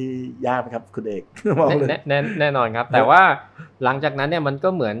รื่องที่ยากไหมครับคุณเอก แน่นอนครับแต่ว่าหลังจากนั้นเนี่ยมันก็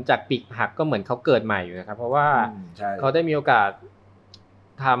เหมือนจากปีกหักก็เหมือนเขาเกิดใหม่อยู่นะครับเพราะว่าเขาได้มีโอกาส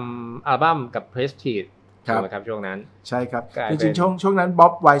ทำอัลบั้มกับ Prestige ใช่ไหมครับช่วงนั้นใช่ครับจริงๆช่วงนั้นบ๊อ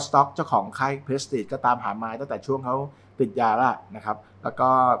บไวสต็อกเจ้าของค่าย Prestige ก็ตามหามาตั้งแต่ช่วงเขาติดยาละนะครับแล้วก็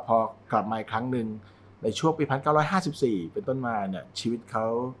พอกลับมาอีกครั้งหนึ่งในช่วงปี 1954 เป็นต้นมาเนี่ยชีวิตเขา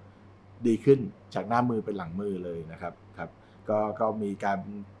ดีขึ้นจากหน้ามือเป็นหลังมือเลยนะครับก็มีการ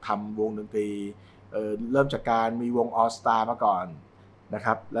ทำวงดนตรีเริ่มจากการมีวง All Star มาก่อนนะค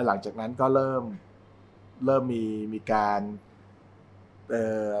รับและหลังจากนั้นก็เริ่มมีการ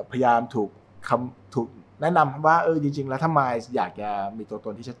พยายามถูกแนะนำว่าจริงๆแล้วถ้าไมล์อยากจะมีตัวต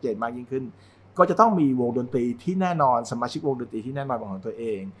นที่ชัดเจนมากยิ่งขึ้นก็จะต้องมีวงดนตรีที่แน่นอนสมาชิกวงดนตรีที่แน่นอนของตัวเอ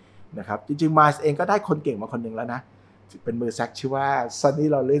งนะครับจริงๆไมล์เองก็ได้คนเก่งมาคนหนึ่งแล้วนะเป็นมือแซกชื่อว่าซันนี่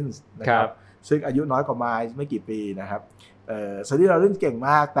ลอเรนซ์นะครับซึ่งอายุน้อยกว่าไมล์ไม่กี่ปีนะครับซันนี่ลอเรนซ์เก่งม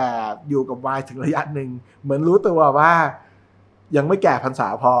ากแต่อยู่กับไมล์ถึงระยะหนึ่งเหมือนรู้ตัวว่ายังไม่แก่พรรษา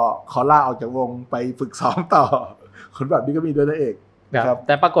พอขอลาออกจากวงไปฝึกซ้อมต่อคนแบบนี้ก็มีด้วยนะเอกครับแ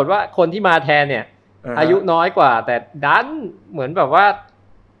ต่ปรากฏว่าคนที่มาแทนเนี่ยอายุน้อยกว่าแต่ดันเหมือนแบบว่า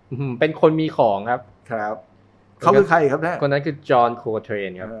เป็นคนมีของครับเขาคือใครครับเนี่ยคนนั้นคือจอห์นโคเทรน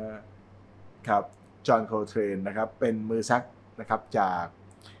ครับจอห์นโคเทรนนะครับเป็นมือซักนะครับจาก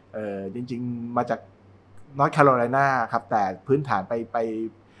จริงๆมาจากนอร์ทแคโรไลนาครับแต่พื้นฐาน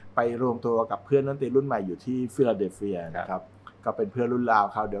ไปรวมตัวกับเพื่อนดนตรีรุ่นใหม่อยู่ที่ฟิลาเดลเฟียนะครับก็เป็นเพื่อนรุ่นราว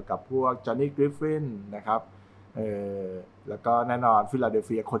เขาเดียวกับพวกจอห์นนี่กริฟฟินนะครับแล้วก็แน่นอนฟิลาเดลเ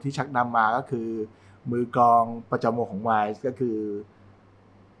ฟียคนที่ชักนำมาก็คือมือกลองประจำวงของไมล์ก็คือ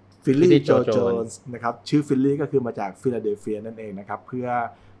ฟิลลี่โจโจนส์นะครับชื่อฟิลลี่ก็คือมาจากฟิลาเดลเฟียนั่นเองนะครับเพื่อ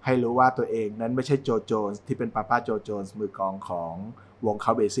ให้รู้ว่าตัวเองนั้นไม่ใช่โจโจนส์ที่เป็นป้าโจโจนส์มือกลองของวงค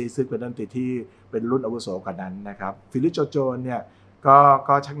าเบซี่ซึ่งเป็นดนตรีที่เป็นรุ่นอาวุโสกว่านั้นนะครับฟิลลี่โจโจนเนี่ย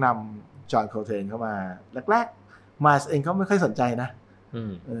ก็ชักนำจอห์นโคเทรนเข้ามาแรกๆมาเองก็ไม่ค่อยสนใจนะ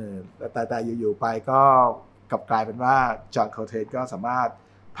แต่อยู่ๆไปก็กลับกลายเป็นว่าจอห์นโคเทรนก็สามารถ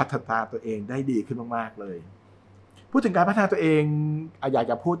พัฒนาตัวเองได้ดีขึ้นมากๆเลยพูดถึงการพัฒนาตัวเองอยาก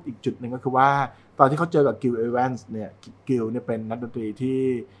จะพูดอีกจุดหนึ่งก็คือว่าตอนที่เขาเจอกับกิล เอแวนส์เนี่ยกิลเนี่ยเป็นนักดนตรีที่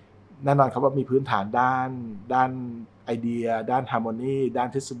แน่นอนครับว่ามีพื้นฐานด้านไอเดียด้านฮาร์โมนีด้าน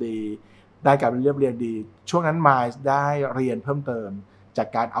ทฤษฎีด้านการเรียนดีช่วงนั้นไมล์ได้เรียนเพิ่มเติมจาก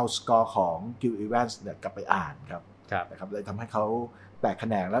การเอาสกอร์ของกิล เอแวนส์เนี่ยกลับไปอ่านครับนะครับเลยทำให้เขาแตกแข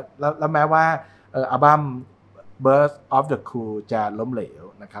นงแล้วแม้ว่าอัลบั้มBirth of the Cool จะล้มเหลว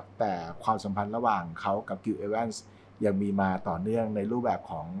นะครับแต่ความสัมพันธ์ระหว่างเขากับกิล เอแวนส์ยังมีมาต่อเนื่องในรูปแบบ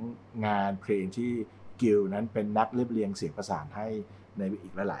ของงานเพลงที่กิลนั้นเป็นนักเรียบเรียงเสียงประสานให้ในอี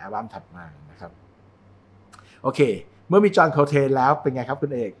กหลายๆอัลบั้มถัดมานะครับโอเคเมื่อมีจอห์นโคเทรนแล้วเป็นไงครับคุ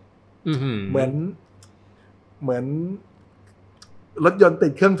ณเอกเหมือนรถยนต์ติ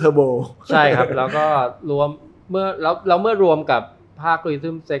ดเครื่องเทอร์โบใช่ครับแล้วก็รวมเมื่อรวมกับภาค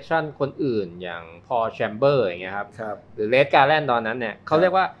Rhythm Section คนอื่นอย่างพอแชมเบอร์อย่างเงี้ยครับหรือเลดการ์แลนด์ตอนนั้นเนี่ยเขาเรี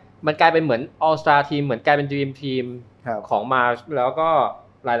ยกว่ามันกลายเป็นเหมือน All Star Team เหมือนกลายเป็น Dream Team ของมาแล้วก็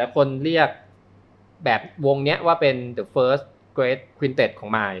หลายๆคนเรียกแบบวงเนี้ยว่าเป็น The First Great Quintet ของ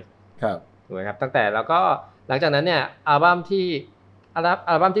มาถูกไหมครับตั้งแต่แล้วก็หลังจากนั้นเนี่ยอัลบั้ม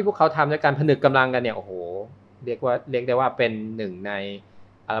ที่พวกเขาทำด้วยการผนึกกำลังกันเนี่ยโอ้โหเรียกได้ว่าเป็นหนึ่งใน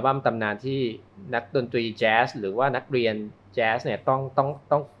อัลบั้มตำนานที่นักดนตรีแจ๊สหรือว่านักเรียนแจ๊สเนี่ย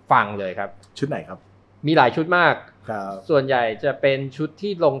ต้องฟังเลยครับชุดไหนครับมีหลายชุดมากส่วนใหญ่จะเป็นชุด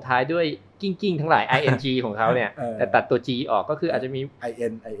ที่ลงท้ายด้วยกิ้งทั้งหลาย ing ของเขาเนี่ยแต่ตัดตัว g ออกก็คืออาจจะมี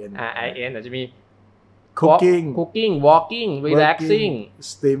in อาจจะมี cooking walking relaxing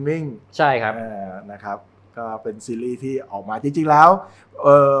steaming ใช่ครับนะครับก็เป็นซีรีส์ที่ออกมาจริงๆแล้ว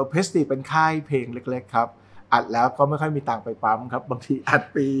Prestige เป็นค่ายเพลงเล็กๆครับอัดแล้วก็ไม่ค่อยมีตังค์ไปปั๊มครับบางทีอัด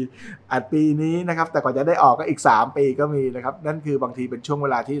ปีนี้นะครับแต่กว่าจะได้ออกก็อีก3ปีก็มีนะครับนั่นคือบางทีเป็นช่วงเว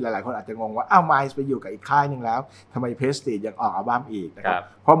ลาที่หลายๆคนอาจจะงงว่าอ้าวไมล์ไปอยู่กับอีกค่ายนึงแล้วทำไม Prestige ยังออกอัลบั้มอีกนะครับ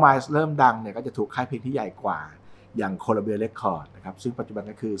เพราะไมล์เริ่มดังเนี่ยก็จะถูกค่ายเพลงที่ใหญ่กว่าอย่าง Columbia Records นะครับซึ่งปัจจุบัน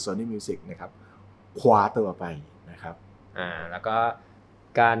ก็คือ Sony Music นะครับคว้าตัวไปนะครับแล้วก็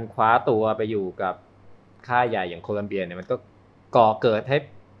การคว้าตัวไปอยู่กับค่ายใหญ่อย่างโคลัมเบียเนี่ยมันก็ก่อเกิด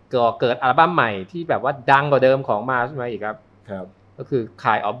อัลบั้มใหม่ที่แบบว่าดังกว่าเดิมของมาอีกครับ ก็คือ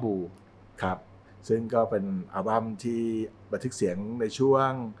Kind of Blue ครับซึ่งก็เป็นอัลบั้มที่บันทึกเสียงในช่วง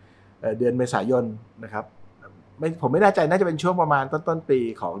เดือนเมษายนนะครับผมไม่แน่ใจน่าจะเป็นช่วงประมาณต้นปี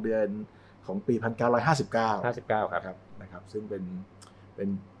ของเดือนของปี1959ครับนะครับซึ่งเ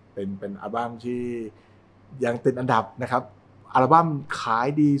ป็นอัลบั้มที่ยังติดอันดับนะครับอัลบั้มขาย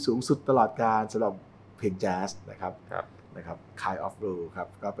ดีสูงสุดตลอดกาลสำหรับเพลงแจ๊สนะครับKind of Blue ครับ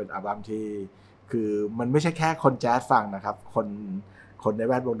ก็เป็นอัลบั้มที่คือมันไม่ใช่แค่คนแจ๊สฟังนะครับคนใน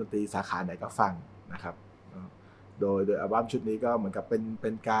แวดวงดนตรีสาขาไหนก็ฟังนะครับโดยอัลบั้มชุดนี้ก็เหมือนกับเป็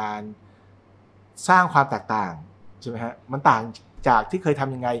นการสร้างความแตกต่างใช่ไหมฮะมันต่างจากที่เคยท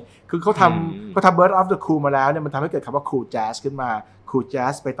ำยังไงคือเขาทำ Bird of the Cool มาแล้วเนี่ยมันทำให้เกิดคำว่า Cool Jazz ขึ้นมา Cool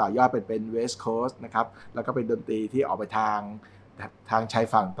Jazz ไปต่อยอดเป็น West Coast นะครับแล้วก็เป็นดนตรีที่ออกไปทางชาย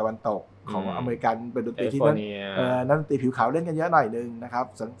ฝั่งตะวันตกของอเมริกันเป็นดนตรีที่นักดนตรีผิวขาวเล่นกันเยอะหน่อยนึงนะครับ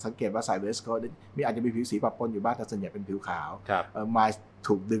สังเกตว่าสาย West Coast มีอาจจะมีผิวสีปะปนอยู่บ้างแต่ส่วนใหญ่เป็นผิวขาวมา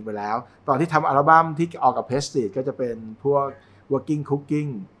ถูกดึงไปแล้วตอนที่ทำอัลบั้มที่ออกกับ Prestige ก็จะเป็นพวก Working Cooking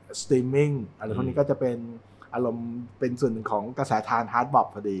Streaming อะไรพวกนี้ก็จะเป็นอารมณ์เป็นส่วนหนึ่งของกระแสทานฮาร์ดบ็อป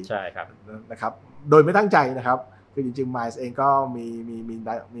พอดีใช่ครับนะครับโดยไม่ตั้งใจนะครับคือจริงๆ Miles เองก็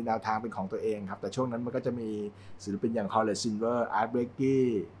มีแนวทางเป็นของตัวเองครับแต่ช่วงนั้นมันก็จะมีศิลปินอย่าง Horace Silver Art Blakey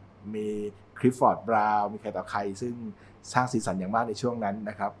มี Clifford Brown มีใครต่อใครซึ่งสร้างสีสันอย่างมากในช่วงนั้น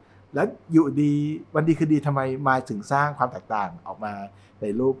นะครับแล้วอยู่ดีวันดีคือดีทำไม Miles ถึงสร้างความแตกต่างออกมาใน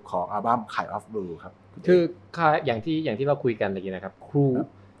รูปของอัลบั้ม Kind of Blue ครับคืออย่างที่เราคุยกันเมื่อกี้นะครับ Crew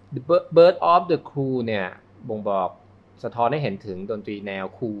The Bird of the Crew เนี่ยบ่งบอกสะท้อนให้เห็นถึงดนตรีแนว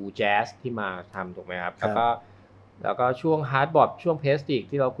คูลแจ๊สที่มาทำถูกไหมครับแล้วก็ช่วงฮาร์ดบอปช่วงเพสติก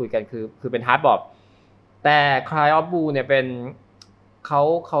ที่เราคุยกันคือเป็นฮาร์ดบอปแต่ Kind of Blue เนี่ยเป็นเ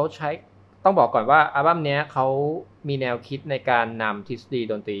ขาใช้ต้องบอกก่อนว่าอัลบั้มนี้เขามีแนวคิดในการนำทฤษฎี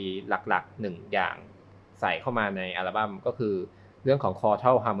ดนตรีหลักๆ1อย่างใส่เข้ามาในอัลบั้มก็คือเรื่องของ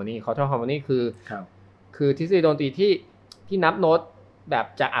chordal harmony คือทฤษฎีดนตรีที่นับโน้ตแบบ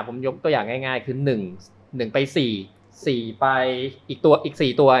จะผมยกตัวอย่างง่ายๆคือ1ไป4ไปอีก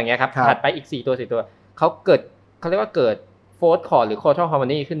4ตัวอย่างเงี้ยครับถัดไปอีก4ตัวเขาเรียกว่าเกิด fourth chord หรือ chordal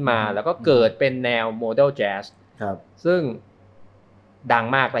harmony ขึ้นมาแล้วก็เกิดเป็นแนว modal jazz ครับซึ่งดัง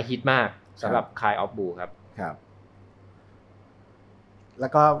มากและฮิตมากสำหรับ Kind of Blue ครับแล้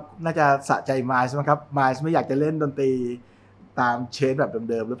วก็น่าจะสะใจ Miles มั้งครับ Miles ไม่อยากจะเล่นดนตรีตามเชนแบบ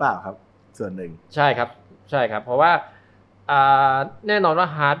เดิมๆหรือเปล่าครับส่วนหนึ่งใช่ครับเพราะว่าแน่นอนว่า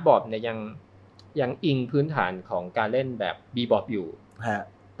ฮาร์ดบอปเนี่ยยังอิงพื้นฐานของการเล่นแบบบีบอปอยู่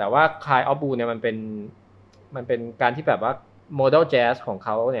แต่ว่า Kind of Blue เนี่ยมันเป็นการที่แบบว่าโมเดลแจ๊สของเข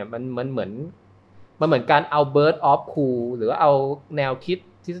าเนี่ยมันเหมือนการเอา Bird of Cool หรือเอาแนวคิด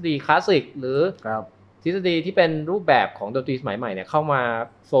ทฤษฎีคลาสสิกหรือทฤษฎีที่เป็นรูปแบบของดนตรีสมัยใหม่เนี่ยเข้ามา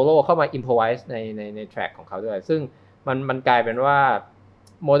โซโล่เข้ามาอิมโพรไวส์ในแทร็กของเขาด้วยซึ่งมันกลายเป็นว่า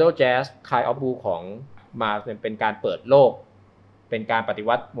โมเดลแจ๊ส Kind of Blue ของมาเป็นการเปิดโลกเป็นการปฏิ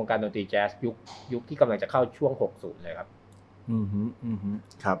วัติวงการดนตรีแจ๊สยุคที่กำลังจะเข้าช่วง60เลยครับ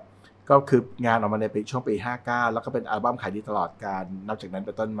ครับก็คืองานออกมาในปีช่วงปี59แล้วก็เป็นอัลบั้มขายดีตลอดการนับจากนั้นเ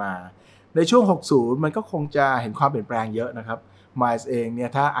ป็นต้นมาในช่วง60มันก็คงจะเห็นความเปลี่ยนแปลงเยอะนะครับ Miles เองเนี่ย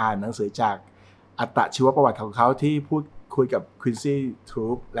ถ้าอ่านหนังสือจากอัตชีวประวัติของเขาที่พูดคุยกับ Quincy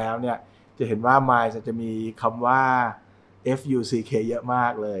Troupe แล้วเนี่ยจะเห็นว่า Miles จะมีคำว่า FUCK เยอะมา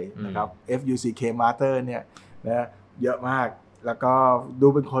กเลยนะครับ FUCK Master เนี่ยนะเยอะมากแล้วก็ดู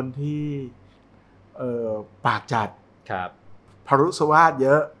เป็นคนที่ปากจัดพรุสวาทเย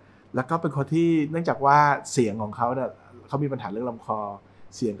อะแล้วก็เป็นคนที่เนื่องจากว่าเสียงของเขาเนี่ยเขามีปัญหาเรื่องลำคอ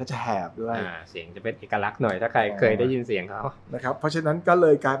เสียงก็จะแหบด้วยเสียงจะเป็นเอกลักษณ์หน่อยถ้าใครเคยได้ยินเสียงเขานะครับเพราะฉะนั้นก็เล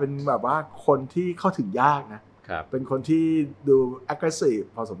ยกลายเป็นแบบว่าคนที่เข้าถึงยากนะเป็นคนที่ดู aggressive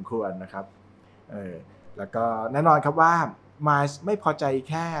พอสมควรนะครับแล้วก็แน่นอนครับว่า Miles ไม่พอใจ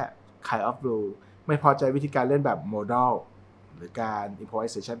แค่ Kind of Blue ไม่พอใจวิธีการเล่นแบบ modal หรือการ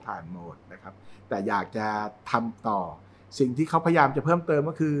improvisation ผ่านโหมดนะครับแต่อยากจะทำต่อสิ่งที่เขาพยายามจะเพิ่มเติม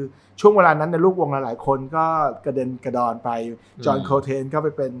ก็คือช่วงเวลานั้นในลูกวงหลายๆคนก็กระเด็นกระดอนไปจอห์นโคเทนก็ไป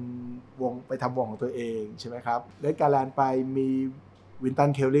เป็นวงไปทำวงของตัวเองใช่ไหมครับเลดการแลนไปมีวินตัน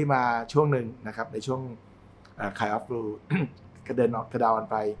เคลลี่มาช่วงหนึ่งนะครับในช่วงKind of Blue กระเด็นออกกระดอน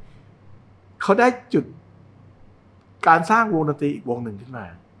ไปเขาได้จุดการสร้างวงดนตรีอีกวงหนึ่งขึ้นมา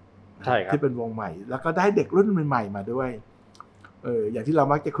ที่เป็นวงใหม่แล้วก็ได้เด็กรุ่นใหม่ๆมาด้วยอย่างที่เรา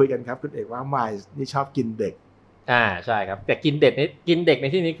มักจะคุยกันครับคุณเอกว่าไมล์นี่ชอบกินเด็กใช่ครับแต่กินเด็กใน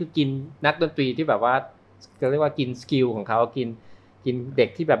ที่นี้คือกินนักดนตรีที่แบบว่าเรียกว่ากินสกิลของเขากินเด็ก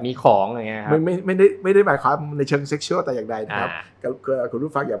ที่แบบมีของอะไรเงี้ยครับไม่ได้หมายความในเชิงเซ็กชวลแต่อย่างใดนะครับคุณ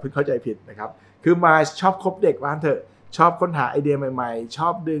ผู้ฟังอย่าเพิ่งเข้าใจผิดนะครับคือไมล์ชอบคบเด็กว่าเถอะชอบค้นหาไอเดียใหม่ๆชอ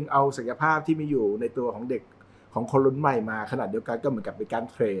บดึงเอาศักยภาพที่มีอยู่ในตัวของเด็ก ของคนรุ่นใหม่มาขนาดเดียวกันก็เหมือนกับเป็นการ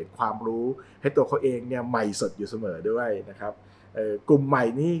เทรดความรู้ให้ตัวเขาเองเนี่ยใหม่สดอยู่เสมอด้วยนะครับกลุ่มใหม่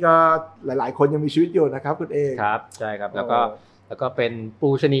นี่ก็หลายๆคนยังมีชีวิตอยู่นะครับคุณเอกครับใช่ครับแล้วก็เป็นปู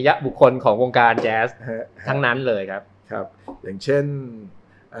ชนียบุคคลของวงการแจ๊สทั้งนั้นเลยครับครับอย่างเช่น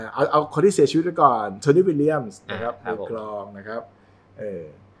เอาคนที่เสียชีวิตไปก่อนโทนี่วิลเลียมส์นะครับมือกลองนะครับ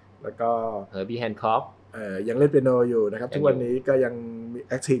แล้วก็เฮอร์บี้แฮนค็อกยังเล่นเปียโนอยู่นะครับทุกวันนี้ก็ยังมีแ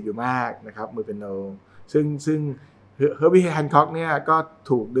อคทีฟอยู่มากนะครับมือเปียโนซึ่งเฮอร์บี้แฮนค็อกเนี่ยก็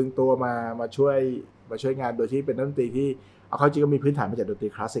ถูกดึงตัวมาช่วยงานโดยที่เป็นนักดนตรีที่เอาเข้าจริงก็มีพื้นฐานมาจากดนตรี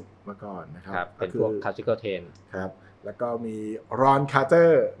คลาสสิกมาก่อนนะครับเป็นพวกคลาสสิคอลเทนครับแล้วก็มีรอนคาร์เตอ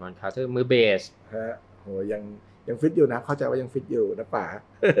ร์มือเบสฮะโหยังฟิตอยู่นะเข้าใจว่ายังฟิตอยู่นะป๋า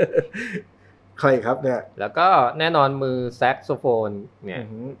ใครครับเนี่ยแล้วก็แน่นอนมือแซกโซโฟนเนี่ย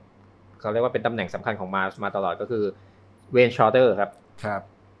เขาเรียกว่าเป็นตำแหน่งสำคัญของมาตลอดก็คือเวนชอร์เตอร์ครับครับ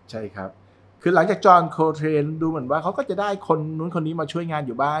ใช่ครับคือหลังจากจอห์นโคเทรนดูเหมือนว่าเขาก็จะได้คนนู้นคนนี้มาช่วยงานอ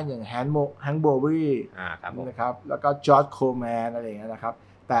ยู่บ้างอย่างแฮงค์โบวีนะครับแล้วก็จอร์จโคแมนอะไรอย่างเงี้ยนะครับ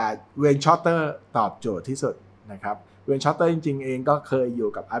แต่เวนชอร์เตอร์ตอบโจทย์ที่สุดนะครับเวนชอร์เตอร์จริงๆเองก็เคยอยู่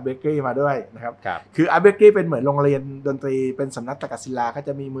กับอาร์เบเกอรี่มาด้วยนะครับคืออาร์เบเกอรี่เป็นเหมือนโรงเรียนดนตรีเป็นสำนักตรรกศิลาก็จ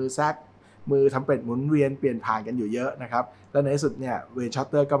ะมีมือแซกมือทำเป็ดหมุนเวียนเปลี่ยนผ่านกันอยู่เยอะนะครับแล้วในที่สุดเนี่ยเวนชอร์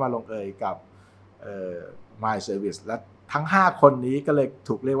เตอร์ก็มาลงเอยกับMy Service และทั้ง5คนนี้ก็เลย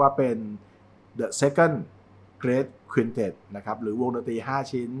ถูกเรียกว่าเป็น The Second Great Quintet นะครับหรือวงดนตรี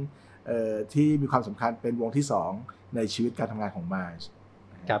5ชิ้นที่มีความสำคัญเป็นวงที่2ในชีวิตการทำงานของ Miles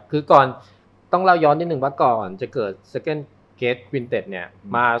ครับคือก่อนต้องเล่าย้อนนิดนึงว่าก่อนจะเกิด Second Great Quintet เนี่ย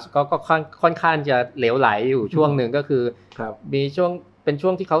มาก็ค่อนข้างจะเหลวไหลอยู่ช่วงหนึ่งก็คือมีเป็นช่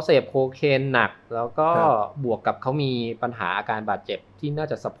วงที่เขาเสพโคเคนหนักแล้วก็บวกกับเขามีปัญหาอาการบาดเจ็บที่น่า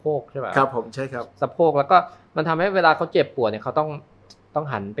จะสะโพกใช่ไหมครับผมใช่ครับสะโพกแล้วก็มันทำให้เวลาเขาเจ็บปวดเนี่ยเขาต้อง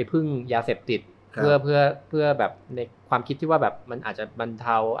หันไปพึ่งยาเสพติดเพื่อแบบในความคิดที่ว่าแบบมันอาจจะบรรเท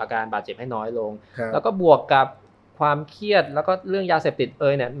าอาการบาดเจ็บให้น้อยลงแล้วก็บวกกับความเครียดแล้วก็เรื่องยาเสพติด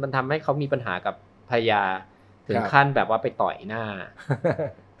เนี่ยมันทำให้เขามีปัญหากับภรรยาถึงขั้นแบบว่าไปต่อยหน้า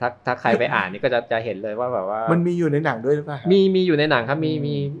ถ้าใครไปอ่านนี่ก็จะเห็นเลยว่าแบบว่ามันมีอยู่ในหนังด้วยหรือเปล่ามีอยู่ในหนังครับ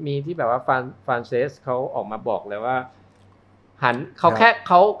มีที่แบบว่าฟรานเซสเขาออกมาบอกเลยว่าเขา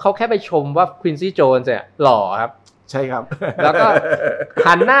แค่ไปชมว่าควินซี่โจนส์เนี่ยหล่อครับใช่ครับแล้วก็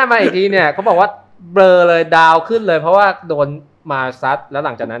หันหน้ามาอีกทีเนี่ยเขาบอกว่าเบลอเลยดาวขึ้นเลยเพราะว่าโดนมาซัดแล้วห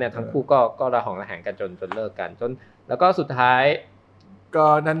ลังจากนั้นเนี่ยทั้งคู่ก็ระหองระแหงกันจนเลิกกันจนแล้วก็สุดท้ายก็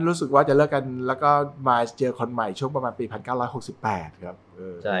นั้นรู้สึกว่าจะเลิกกันแล้วก็มาเจอคนใหม่ช่วงประมาณปี1968ครับ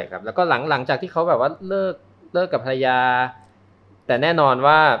ใช่ครับแล้วก็หลังจากที่เขาแบบว่าเลิกกับภรรยาแต่แน่นอน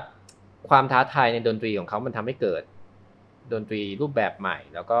ว่าความท้าทายในดนตรีของเขามันทำให้เกิดดนตรีรูปแบบใหม่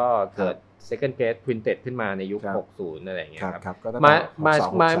แล้วก็เกิด Second Great Quintet ขึ้นมาในยุค60อะไรอย่างเงี้ยครับ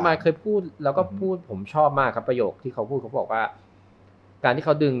มาเคยพูดแล้วก็พูดผมชอบมากครับประโยคที่เขาพูดเขาบอกว่าการที่เข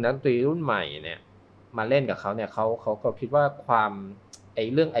าดึงนักดนตรีรุ่นใหม่เนี่ยมาเล่นกับเขาเนี่ยเขาก็คิดว่าความ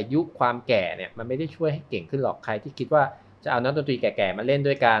เรื่องอายุความแก่เนี่ยมันไม่ได้ช่วยให้เก่งขึ้นหรอกใครที่คิดว่าจะเอานักดนตรีแก่ๆมาเล่น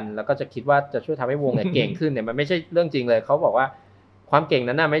ด้วยกันแล้วก็จะคิดว่าจะช่วยทำให้วงเนี่ยเก่งขึ้นเนี่ยมันไม่ใช่เรื่องจริงเลยเขาบอกว่าความเก่ง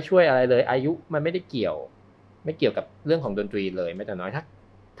นั้นน่ะไม่ช่วยอะไรเลยอายุมันไม่ได้เกี่ยวกับเรื่องของดนตรีเลยแม้แต่น้อย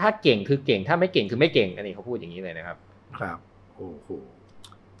ถ้าเก่งคือเก่งถ้าไม่เก่งคือไม่เก่งอันนี้เขาพูดอย่างนี้เลยนะครับครับโอ้โห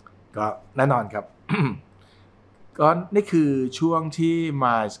ก็แน่นอนครับ ก็นี่คือช่วงที่ม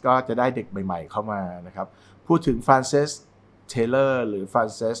าสก็จะได้เด็กใหม่ๆเข้ามานะครับพูดถึงฟรานเซสเทเลอร์หรือฟราน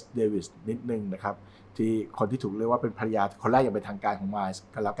เซสเดวิสนิดนึงนะครับที่คนที่ถูกเรียกว่าเป็นภรรยาคนแรกอย่างเป็นทางการของมาส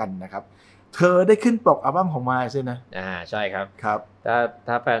กันแล้วกันนะครับเธอได้ขึ้นปกอัลบั้มของมาสด้วยนะใช่ครับครับ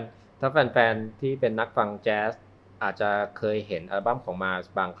ถ้าแฟนที่เป็นนักฟังแจ๊สอาจจะเคยเห็นอัลบั้มของมาส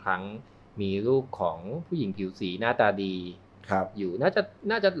บางครั้งมีรูปของผู้หญิงผิวสีหน้าตาดีอยู่น่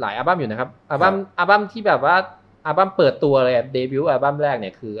าจะหลายอัลบั้มอยู่นะครับอัลบั้มที่แบบว่าอัลบั้มเปิดตัวเลยเดบิวต์อัลบั้มแรกเ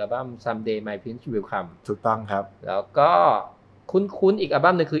นี่ยคืออัลบั้ม Someday My Prince Will Come ถูกต้องครับแล้วก็คุ้นอีกอัล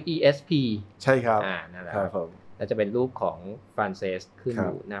บั้มนึงคือ ESP ใช่ครับนั่นแหละครับแล้วจะเป็นรูปของฟรานเซสขึ้นอ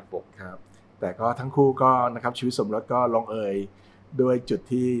ยู่หน้าปกครับแต่ก็ทั้งคู่ก็นะครับชีวิตสมรสก็ลงเอยด้วยจุด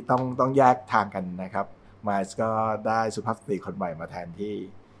ที่ต้องแยกทางกันนะครับไมล์ก็ได้สุภาพสตรีคนใหม่มาแทนที่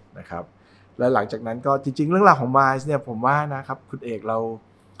นะครับและหลังจากนั้นก็จริงๆเรื่องราวของไมล์เนี่ยผมว่านะครับคุณเอกเรา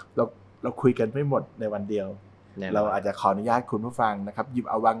คุยกันไม่หมดในวันเดียวเราอาจจะขออนุญาตคุณผู้ฟังนะครับหยิบ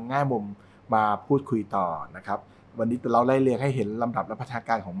เอาวังแง่มุมมาพูดคุยต่อนะครับวันนี้เราไล่เรียงให้เห็นลำดับและพัฒนา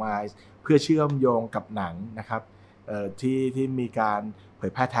การของไมล์เพื่อเชื่อมโยงกับหนังนะครับที่มีการเผ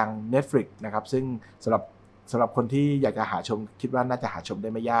ยแพร่ทาง Netflix นะครับซึ่งสำหรับคนที่อยากจะหาชมคิดว่าน่าจะหาชมได้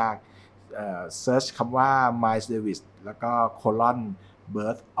ไม่ยากเซิร์ชคำว่า Miles Davis แล้วก็โคลอน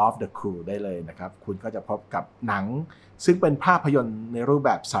Birth of the Crew ได้เลยนะครับคุณก็จะพบกับหนังซึ่งเป็นภาพยนตร์ในรูปแ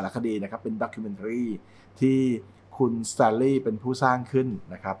บบสารคดีนะครับเป็นด็อกิเมนทารีที่คุณสแตนลีย์เป็นผู้สร้างขึ้น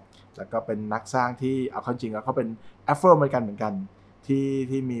นะครับแล้วก็เป็นนักสร้างที่เอาเข้าจริงแล้วเขาเป็นแอฟโรอเมริกันเหมือนกัน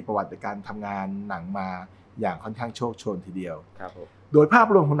ที่มีประวัติในการทำงานหนังมาอย่างค่อนข้างโชคโชนทีเดียวครับผมโดยภาพ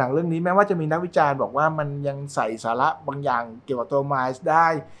รวมของหนังเรื่องนี้แม้ว่าจะมีนักวิจารณ์บอกว่ามันยังใส่สาระบางอย่างเกี่ยวกับตัวไมล์ได้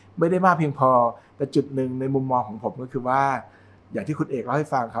ไม่ได้มากเพียงพอแต่จุดหนึ่งในมุมมองของผมก็คือว่าอย่างที่คุณเอกเล่าให้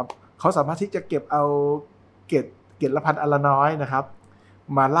ฟังครับเขาสามารถที่จะเก็บเอาเกร็ดละพันอันละน้อยนะครับ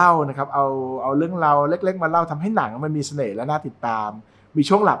มาเล่านะครับเอาเรื่องเราเล็กๆมาเล่าทำให้หนังมันมีเสน่ห์และน่าติดตามมี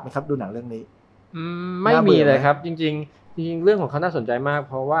ช่วงหลับไหมครับดูหนังเรื่องนี้ไม่มีเลยครับจริงเรื่องของเขาน่าสนใจมาก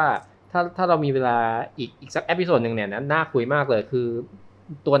เพราะว่าถ้าเรามีเวลาอีกสักเอพิโซดนึงเนี่ยนะน่าคุยมากเลยคือ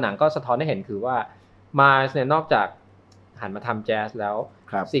ตัวหนังก็สะท้อนให้เห็นคือว่ามาเนี่ยนอกจากหันมาทำแจ๊สแล้ว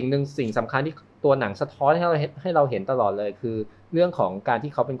สิ่งสำคัญที่ตัวหนังสะท้อนให้เราเห็นตลอดเลยคือเรื่องของการ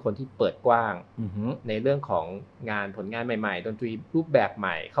ที่เขาเป็นคนที่เปิดกว้างในเรื่องของผลงานใหม่ๆดนตรีรูปแบบให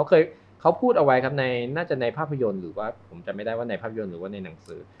ม่เขาพูดเอาไว้ครับน่าจะในภาพยนตร์หรือว่าผมจำไม่ได้ว่าในภาพยนตร์หรือว่าในหนัง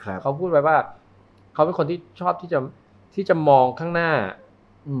สือเขาพูดไว้ว่าเขาเป็นคนที่ชอบที่จะมองข้างหน้า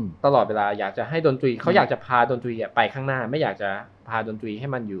ตลอดเวลาอยากจะให้ดนตรีเขาอยากจะพาดนตรีไปข้างหน้าไม่อยากจะพาดนตรีให้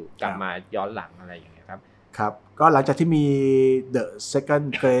มันอยู่กลับมาย้อนหลังอะไรอย่างเงี้ยครับครับก็หลังจากที่มี The Second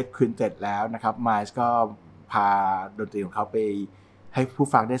Great Quintet แล้วนะครับ Miles ก็พาดนตรีของเขาไปให้ผู้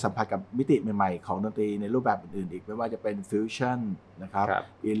ฟังได้สัมผัสกับมิติใหม่ๆของดนตรีในรูปแบบอื่นๆอีกไม่ว่าจะเป็นฟิวชั่นนะครับ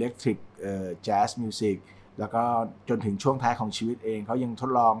อิเล็กทริกแจ๊สมิวสิกแล้วก็จนถึงช่วงท้ายของชีวิตเองเขายังท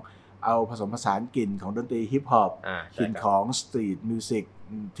ดลองเอาผสมผสานกลิ่นของดนตรีฮิปฮอปกลิ่นของสตรีทมิวสิก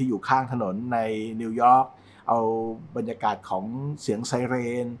ที่อยู่ข้างถนนในนิวยอร์กเอาบรรยากาศของเสียงไซเร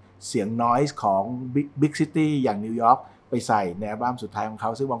นเสียงนอยส์ของบิ๊กซิตี้อย่างนิวยอร์กไปใส่ในอัลบั้มสุดท้ายของเขา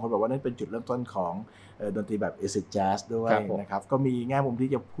ซึ่งบางคนบอกว่านั่นเป็นจุดเริ่มต้นของดนตรีแบบเอซิดแจ๊สด้วยนะครับก็มีแง่มุมที่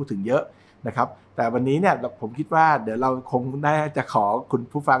จะพูดถึงเยอะนะครับแต่วันนี้เนี่ยผมคิดว่าเดี๋ยวเราคงได้จะขอคุณ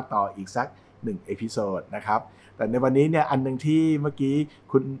ผู้ฟังต่ออีกสัก1เอพิโซดนะครับแต่ในวันนี้เนี่ยอันนึงที่เมื่อกี้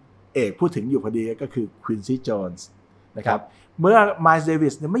คุณเอกพูดถึงอยู่พอดีก็คือ Quincy Jones นะครับเมื่อ Miles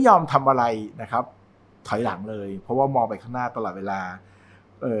Davis เนี่ยไม่ยอมทำอะไรนะครับถอยหลังเลยเพราะว่ามองไปข้างหน้าตลอดเวลา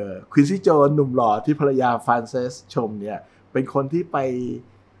Quincy Jones หนุ่มหล่อที่ภรรยาฟรานเซสชมเนี่ยเป็นคนที่ไป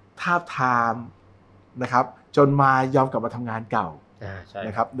ทาบทามนะครับจนมายอมกลับมาทำงานเก่าน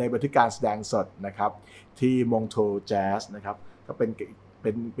ะครับในบันทึกการแสดงสดนะครับที่มงโทแจ๊สนะครับก็เ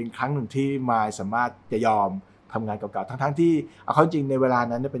ป็นครั้งหนึ่งที่มายสามารถจะยอมทำงานเก่าๆทั้งที่เอาเข้าจริงในเวลา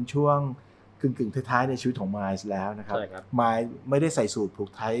นั้นเป็นช่วงกึ่งท้ายๆในชีวิตของมายแล้วนะครับมายไม่ได้ใส่สูทผูก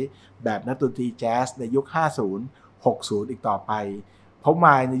ไทแบบนักดนตรีแจ๊สในยุค50 60อีกต่อไปเพราะม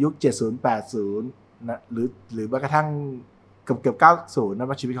ายในยุค70 80นะหรือแม้กระทั่งเกือบ90นะ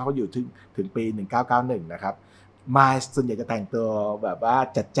ชีวิตเขาอยู่ถึงปี1991นะครับมายส่วนใหญ่จะแต่งตัวแบบว่า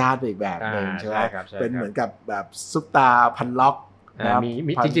จัดจ้านไปอีกแบบนึงใช่ไหมเป็นเหมือนกับแบบซุปตาร์พันล็อก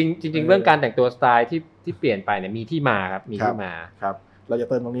มีจริงเรื่องการแต่งตัวสไตล์ที่เปลี่ยนไปเนี่ยมีที่มาครับมีที่มาครับเราจะ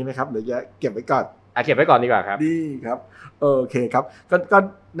เติมตรงนี้ไหมครับหรือจะเก็บไว้ก่อนเก็บไว้ก่อนดีกว่าครับดีครับโอเคครับก็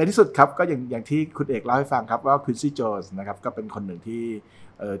ในที่สุดครับก็อย่างที่คุณเอกเล่าให้ฟังครับว่า Quincy Jones นะครับก็เป็นคนหนึ่งที่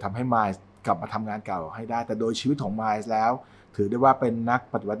ทำให้ Miles กลับมาทำงานเก่าให้ได้แต่โดยชีวิตของ Miles แล้วถือได้ว่าเป็นนัก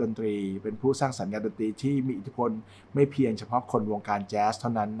ปฏิวัติดนตรีเป็นผู้สร้างสรรค์งานดนตรีที่มีอิทธิพลไม่เพียงเฉพาะคนวงการแจ๊สเท่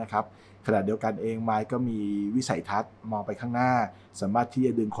านั้นนะครับขณะเดียวกันเองไมค์ก็มีวิสัยทัศน์มองไปข้างหน้าสามารถที่จ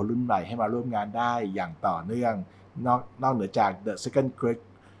ะดึงคนรุ่นใหม่ให้มาร่วมงานได้อย่างต่อเนื่องนอกเหนือจาก The Second Great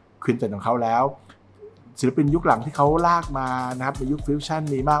Quintet ของเขาแล้วศิลปินยุคหลังที่เขาลากมานะครับในยุคฟิวชั่น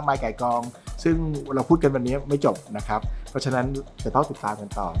มีมากมายไก่กองซึ่งเราพูดกันวันนี้ไม่จบนะครับเพราะฉะนั้นจะต้องติดตามกัน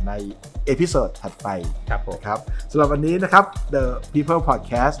ต่อในเอพิโซดถัดไปครับสำหรับวันนี้นะครับ The People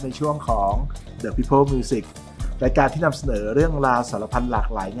Podcast ในช่วงของ The People Music รายการที่นำเสนอเรื่องราวสารพันหลาก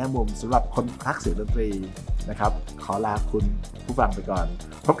หลายแง่มุมสำหรับคนรักเสียงดนตรีนะครับขอลาคุณผู้ฟังไปก่อน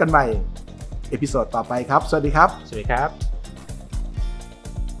พบกันใหม่เอพิโซดต่อไปครับสวัสดีครับสวัสดีครับ